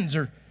friends,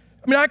 or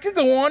I could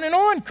go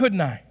on, couldn't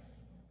I?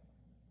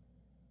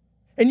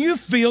 And you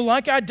feel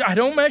like I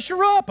don't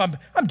measure up.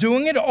 I'm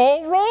doing it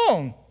all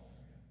wrong.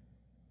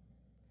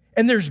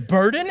 And there's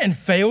burden and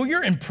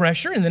failure and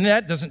pressure, and then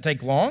that doesn't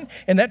take long,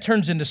 and that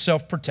turns into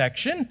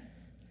self-protection.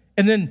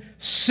 And then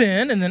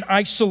sin, and then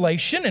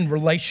isolation, and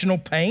relational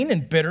pain,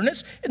 and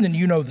bitterness, and then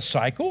you know the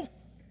cycle.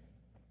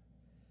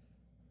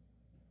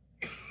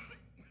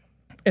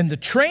 And the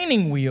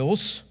training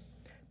wheels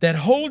that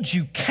hold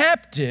you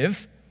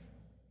captive,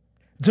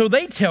 so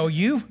they tell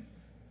you,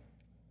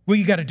 well,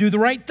 you got to do the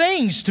right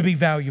things to be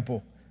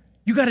valuable.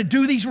 You got to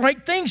do these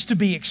right things to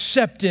be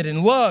accepted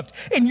and loved,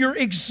 and you're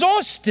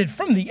exhausted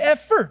from the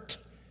effort.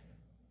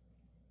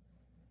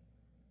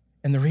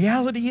 And the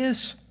reality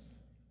is,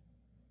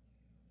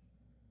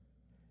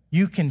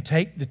 you can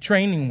take the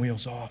training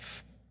wheels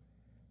off.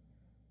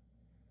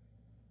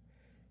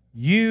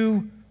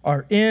 You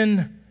are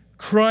in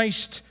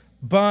Christ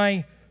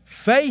by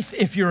faith.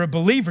 If you're a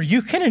believer,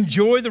 you can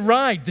enjoy the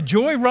ride, the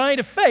joy ride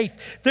of faith.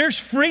 There's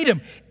freedom.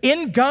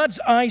 In God's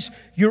eyes,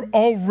 you're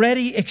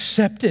already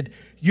accepted.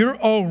 You're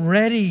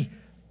already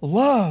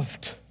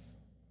loved.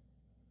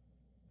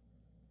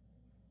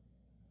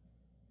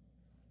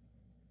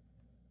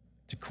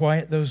 To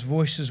quiet those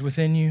voices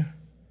within you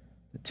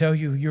that tell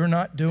you you're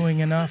not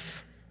doing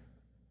enough,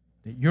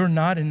 that you're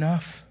not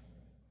enough,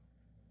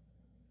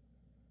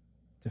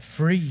 to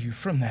free you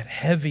from that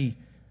heavy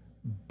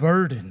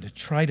burden to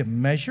try to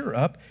measure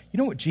up. You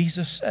know what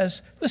Jesus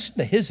says? Listen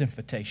to His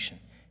invitation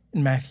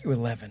in Matthew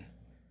 11.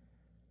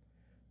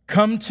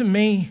 Come to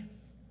me,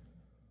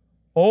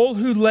 all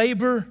who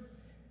labor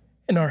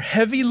and are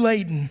heavy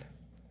laden,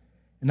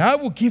 and I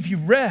will give you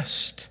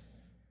rest.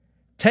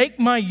 Take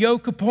my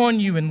yoke upon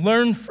you and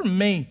learn from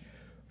me,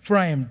 for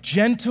I am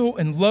gentle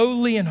and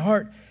lowly in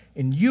heart,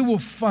 and you will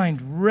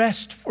find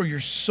rest for your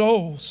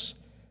souls.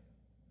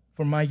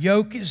 For my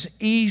yoke is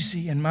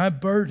easy and my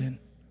burden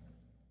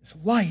is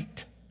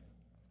light.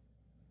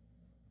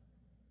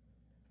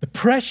 The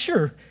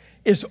pressure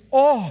is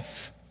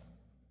off.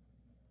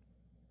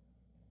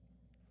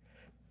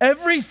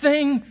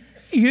 Everything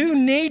you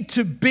need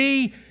to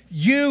be,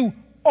 you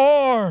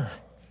are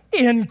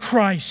in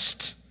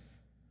Christ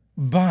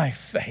by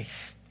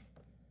faith.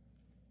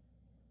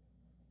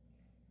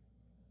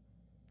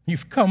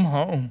 You've come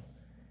home.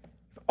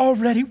 You've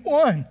already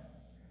won.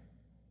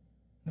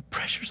 The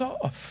pressure's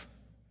off.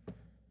 Isn't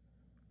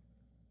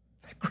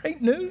that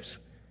great news?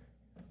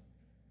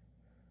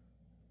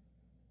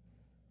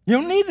 You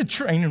don't need the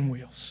training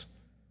wheels.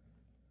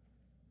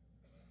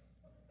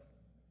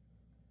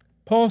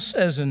 Paul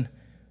says in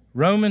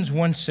Romans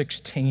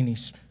 1:16, he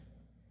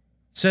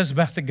says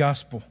about the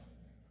gospel,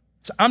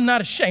 I'm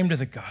not ashamed of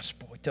the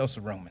gospel, he tells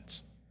the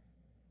Romans.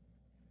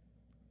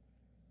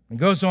 And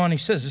goes on, he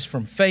says this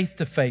from faith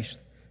to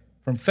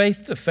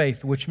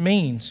faith, which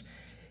means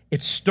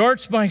It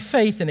starts by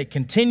faith and it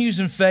continues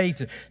in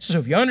faith. So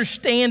if you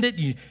understand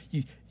it,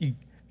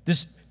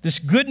 this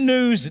good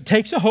news that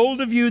takes a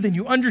hold of you, then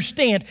you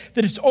understand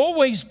that it's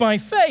always by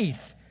faith.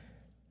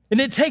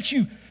 And it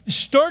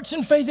starts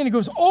in faith and it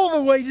goes all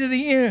the way to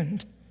the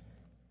end.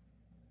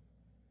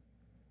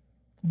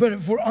 But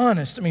if we're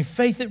honest,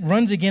 faith that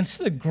runs against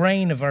the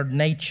grain of our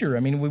nature.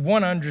 We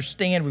want to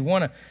understand. We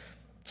want to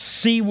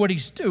see what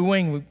He's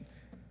doing. We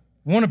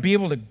want to be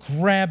able to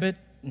grab it.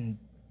 And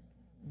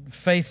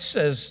faith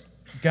says,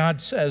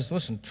 God says,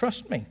 listen,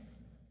 trust me.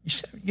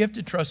 You have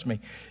to trust me.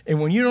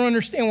 And when you don't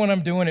understand what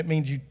I'm doing, it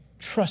means you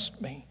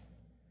trust me.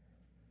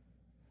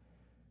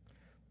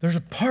 There's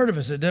a part of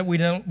us that we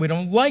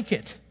don't like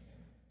it.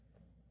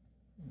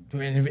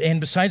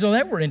 And besides all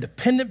that, we're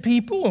independent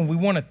people, and we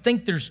want to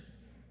think there's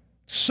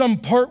some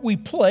part we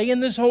play in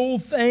this whole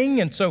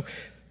thing. And so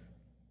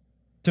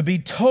to be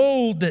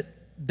told that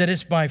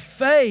it's by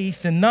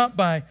faith and not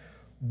by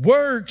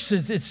works,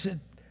 it's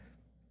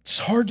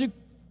hard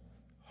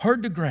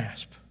to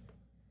grasp.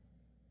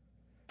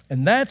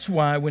 And that's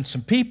why when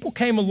some people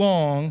came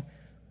along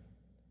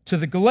to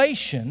the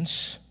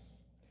Galatians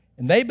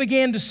and they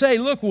began to say,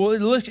 look,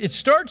 it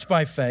starts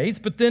by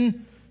faith, but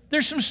then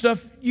there's some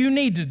stuff you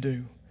need to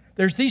do.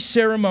 There's these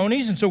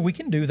ceremonies, and so we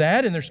can do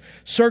that. And there's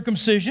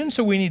circumcision,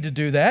 so we need to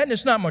do that. And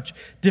it's not much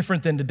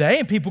different than today.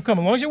 And people come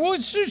along and say, well,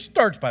 it just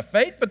starts by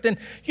faith, but then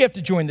you have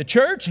to join the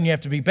church, and you have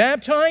to be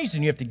baptized,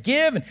 and you have to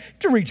give, and you have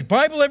to read your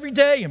Bible every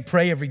day, and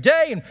pray every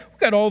day. And we've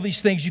got all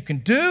these things you can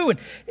do.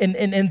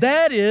 And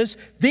that is,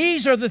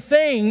 these are the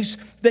things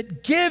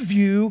that give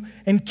you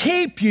and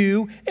keep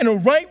you in a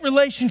right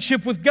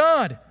relationship with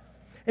God.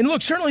 And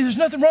look, certainly there's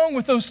nothing wrong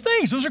with those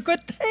things. Those are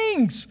good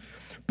things.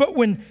 But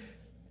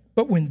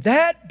when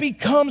that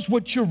becomes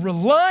what you're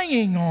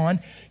relying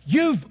on,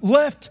 you've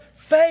left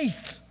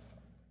faith.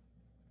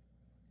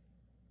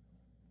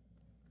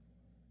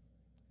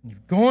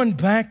 You've gone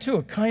back to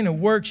a kind of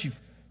works. You've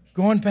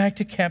gone back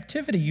to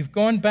captivity. You've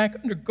gone back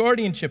under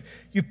guardianship.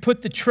 You've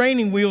put the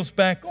training wheels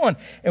back on.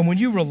 And when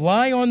you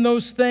rely on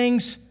those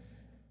things,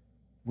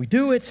 we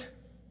do it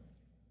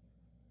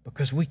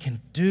because we can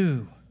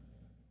do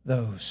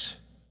those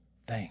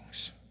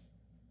things.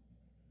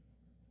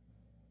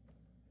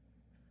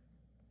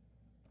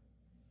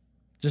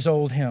 This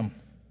old hymn.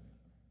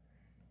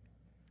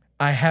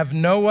 I have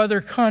no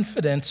other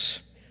confidence.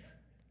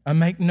 I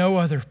make no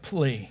other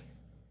plea.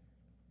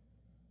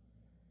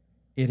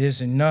 It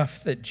is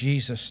enough that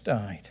Jesus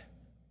died,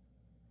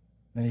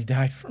 and He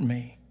died for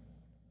me.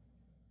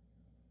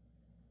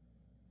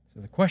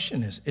 So the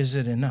question is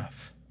it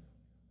enough?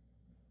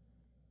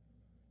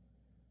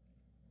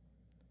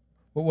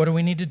 Well, what do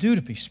we need to do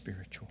to be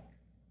spiritual?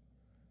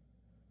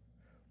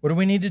 What do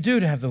we need to do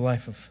to have the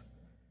life of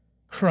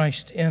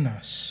Christ in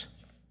us?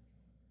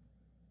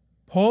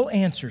 Paul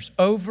answers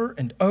over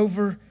and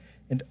over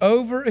and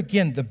over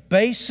again. The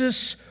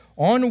basis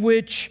on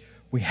which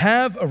we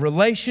have a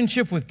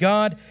relationship with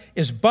God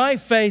is by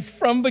faith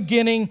from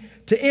beginning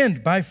to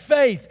end. By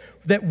faith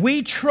that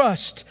we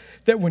trust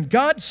that when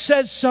God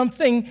says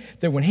something,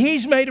 that when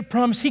He's made a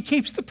promise, He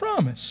keeps the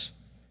promise.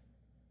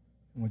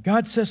 And when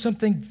God says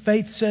something,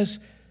 faith says,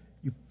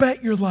 you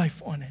bet your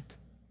life on it.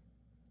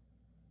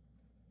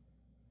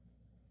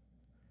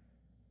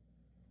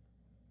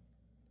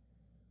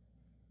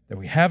 That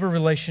we have a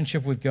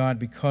relationship with God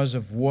because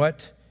of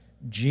what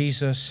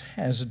Jesus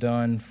has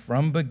done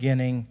from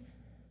beginning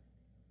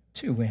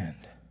to end.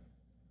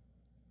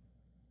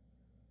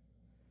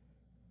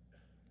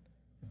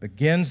 It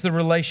begins the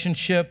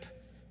relationship,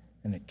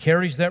 and it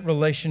carries that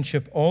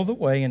relationship all the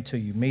way until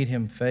you meet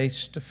Him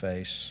face to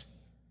face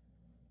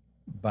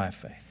by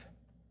faith.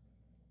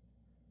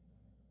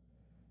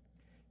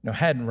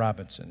 Haddon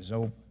Robinson, his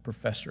old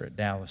professor at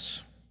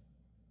Dallas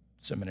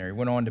Seminary,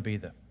 went on to be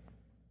the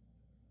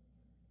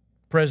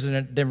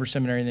president at Denver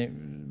Seminary,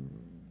 and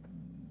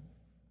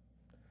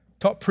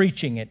taught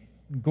preaching at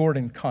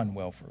Gordon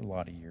Conwell for a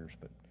lot of years.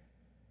 But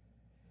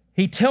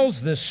he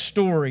tells this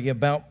story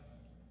about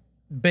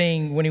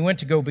when he went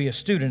to go be a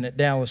student at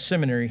Dallas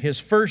Seminary.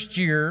 His first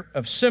year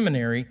of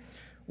seminary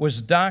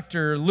was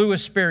Dr.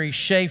 Lewis Sperry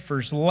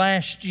Chafer's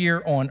last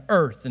year on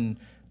earth, and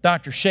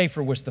Dr.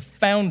 Chafer was the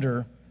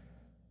founder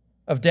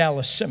of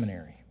Dallas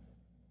Seminary.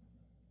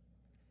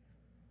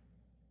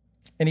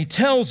 And he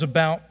tells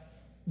about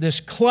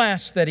this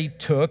class that he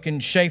took, and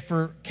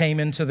Chafer came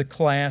into the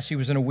class. He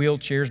was in a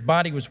wheelchair. His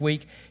body was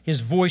weak. His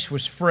voice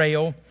was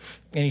frail,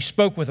 and he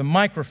spoke with a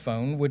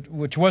microphone,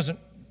 which wasn't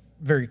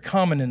very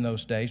common in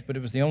those days, but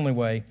it was the only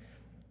way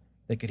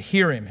they could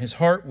hear him. His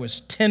heart was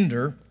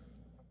tender,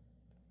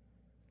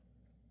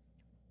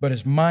 but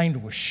his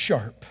mind was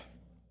sharp.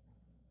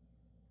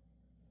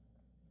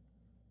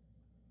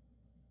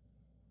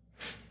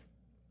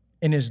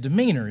 And his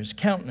demeanor, his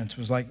countenance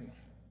was like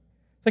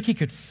he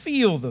could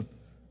feel the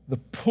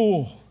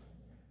pull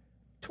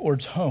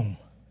towards home.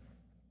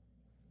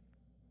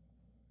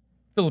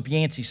 Philip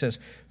Yancey says,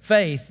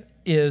 faith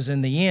is,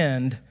 in the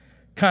end,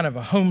 kind of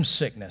a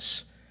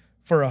homesickness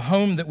for a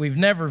home that we've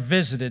never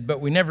visited, but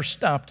we never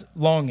stopped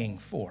longing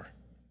for.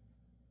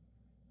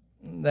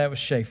 That was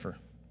Schaeffer.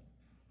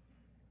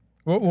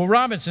 Well,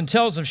 Robinson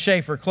tells of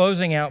Schaeffer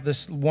closing out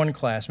this one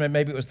class.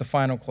 Maybe it was the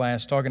final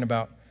class, talking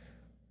about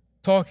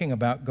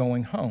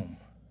going home.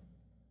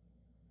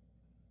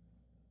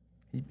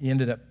 He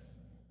ended up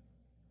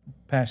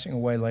passing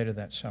away later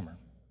that summer.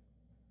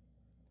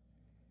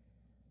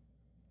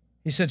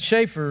 He said,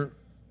 Schaeffer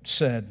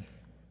said,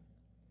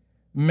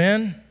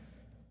 "Men,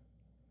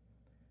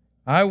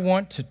 I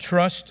want to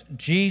trust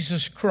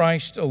Jesus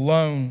Christ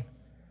alone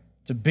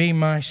to be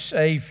my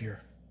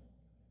Savior."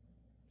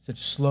 He said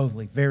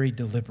slowly, very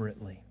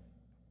deliberately.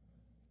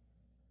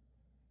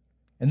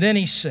 And then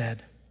he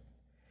said,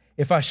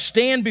 "If I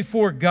stand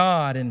before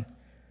God and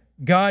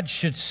God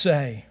should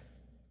say,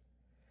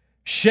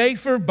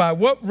 'Schaeffer, by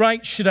what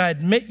right should I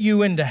admit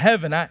you into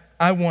heaven?'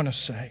 I want to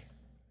say,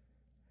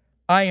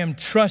 I am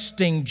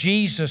trusting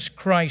Jesus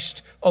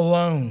Christ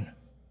alone."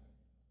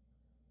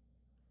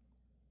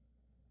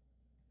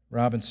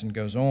 Robinson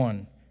goes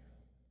on,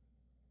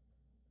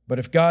 "But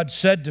if God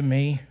said to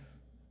me,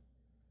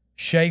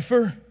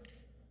 'Schaeffer,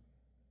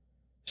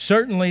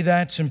 certainly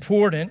that's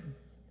important,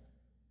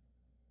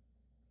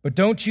 but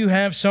don't you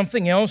have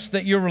something else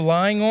that you're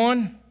relying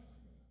on?'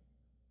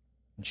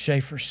 And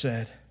Schaeffer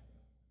said,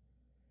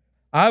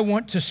 'I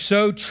want to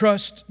so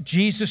trust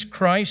Jesus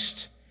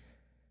Christ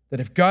that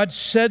if God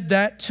said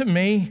that to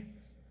me,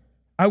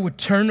 I would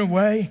turn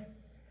away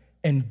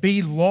and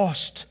be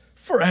lost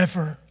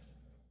forever.'"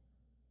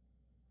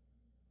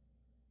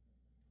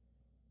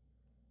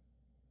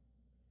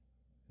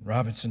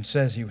 Robinson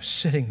says he was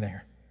sitting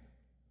there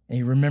and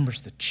he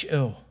remembers the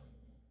chill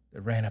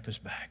that ran up his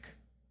back.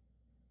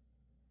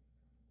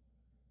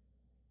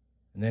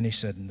 And then he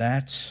said, and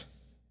that's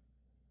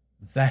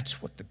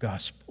what the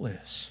gospel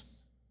is.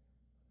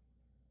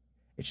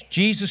 It's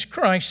Jesus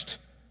Christ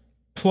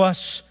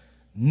plus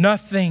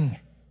nothing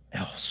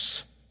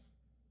else.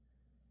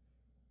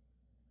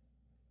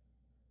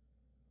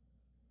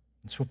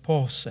 That's what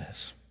Paul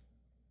says.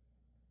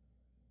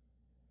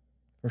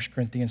 1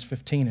 Corinthians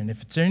 15, and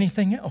if it's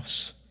anything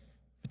else,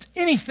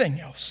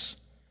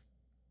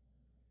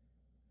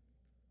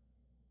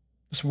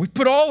 so we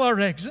put all our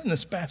eggs in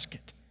this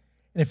basket.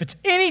 And if it's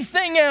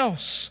anything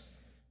else,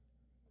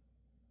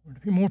 we're to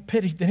be more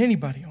pitied than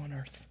anybody on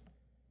earth.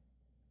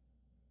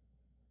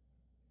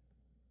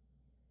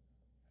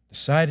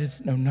 Decided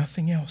to know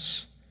nothing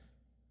else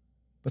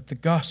but the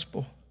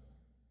gospel.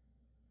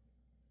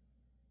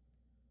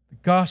 The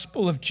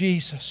gospel of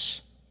Jesus,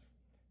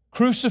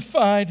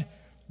 crucified,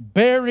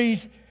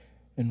 buried,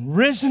 and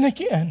risen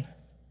again.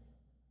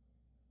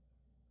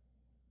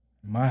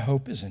 My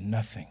hope is in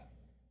nothing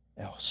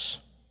else.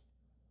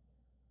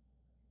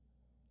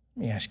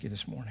 Let me ask you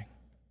this morning,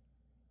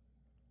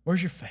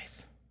 where's your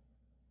faith?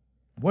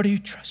 What are you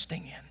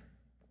trusting in?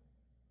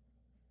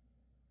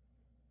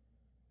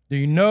 Do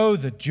you know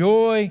the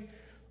joy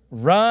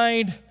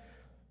ride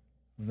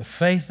of the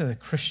faith of the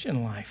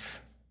Christian life,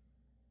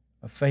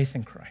 of faith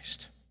in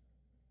Christ?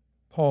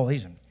 Paul,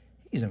 he's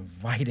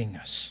inviting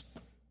us,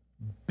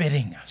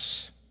 bidding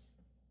us.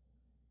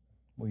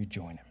 Will you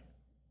join him?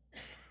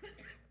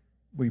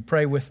 Will you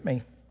pray with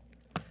me?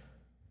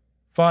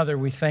 Father,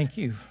 we thank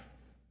you.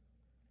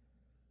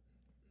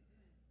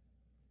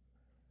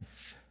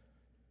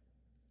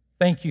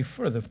 Thank you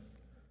for the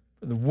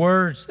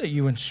words that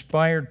you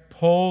inspired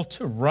Paul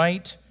to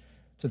write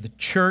to the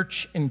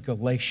church in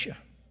Galatia.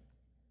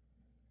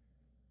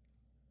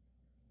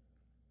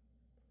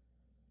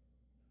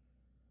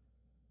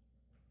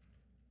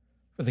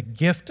 For the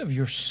gift of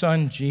your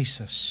Son,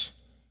 Jesus,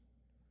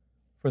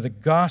 for the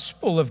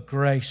gospel of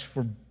grace,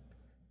 for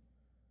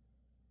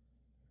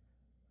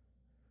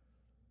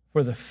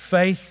the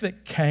faith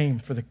that came,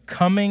 for the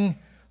coming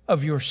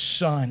of your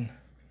Son,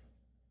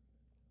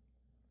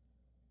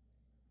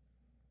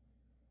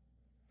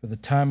 for the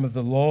time of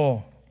the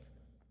law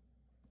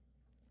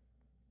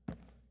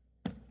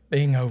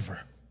being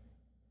over,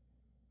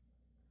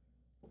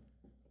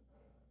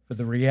 for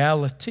the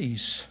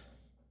realities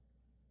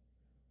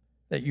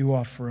that you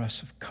offer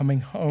us of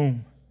coming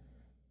home,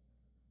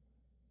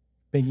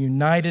 being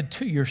united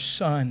to your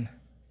Son.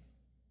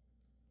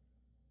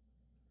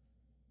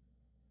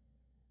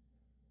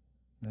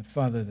 That,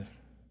 Father, the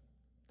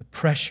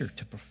pressure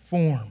to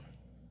perform,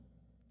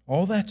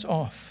 all that's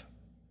off.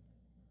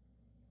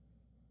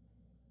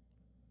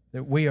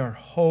 That we are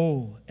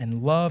whole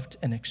and loved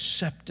and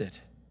accepted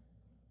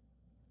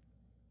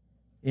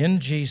in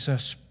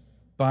Jesus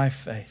by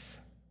faith.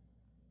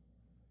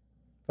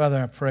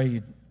 Father, I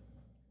pray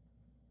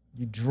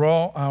you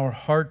draw our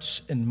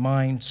hearts and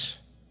minds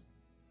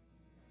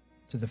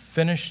to the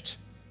finished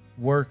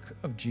work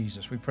of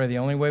Jesus. We pray the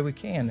only way we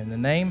can, in the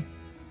name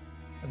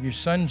of your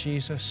Son,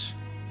 Jesus,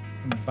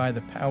 and by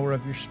the power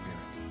of your Spirit.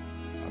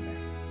 Amen.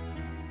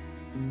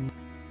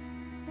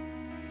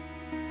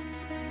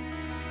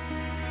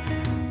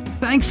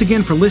 Thanks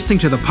again for listening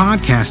to the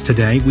podcast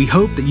today. We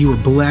hope that you were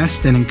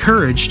blessed and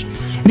encouraged.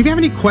 And if you have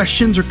any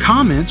questions or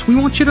comments, we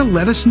want you to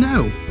let us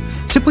know.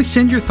 Simply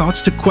send your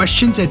thoughts to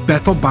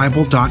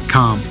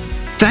questions@bethelbible.com.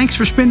 Thanks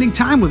for spending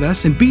time with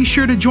us, and be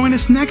sure to join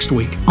us next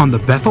week on the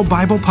Bethel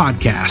Bible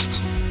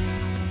Podcast.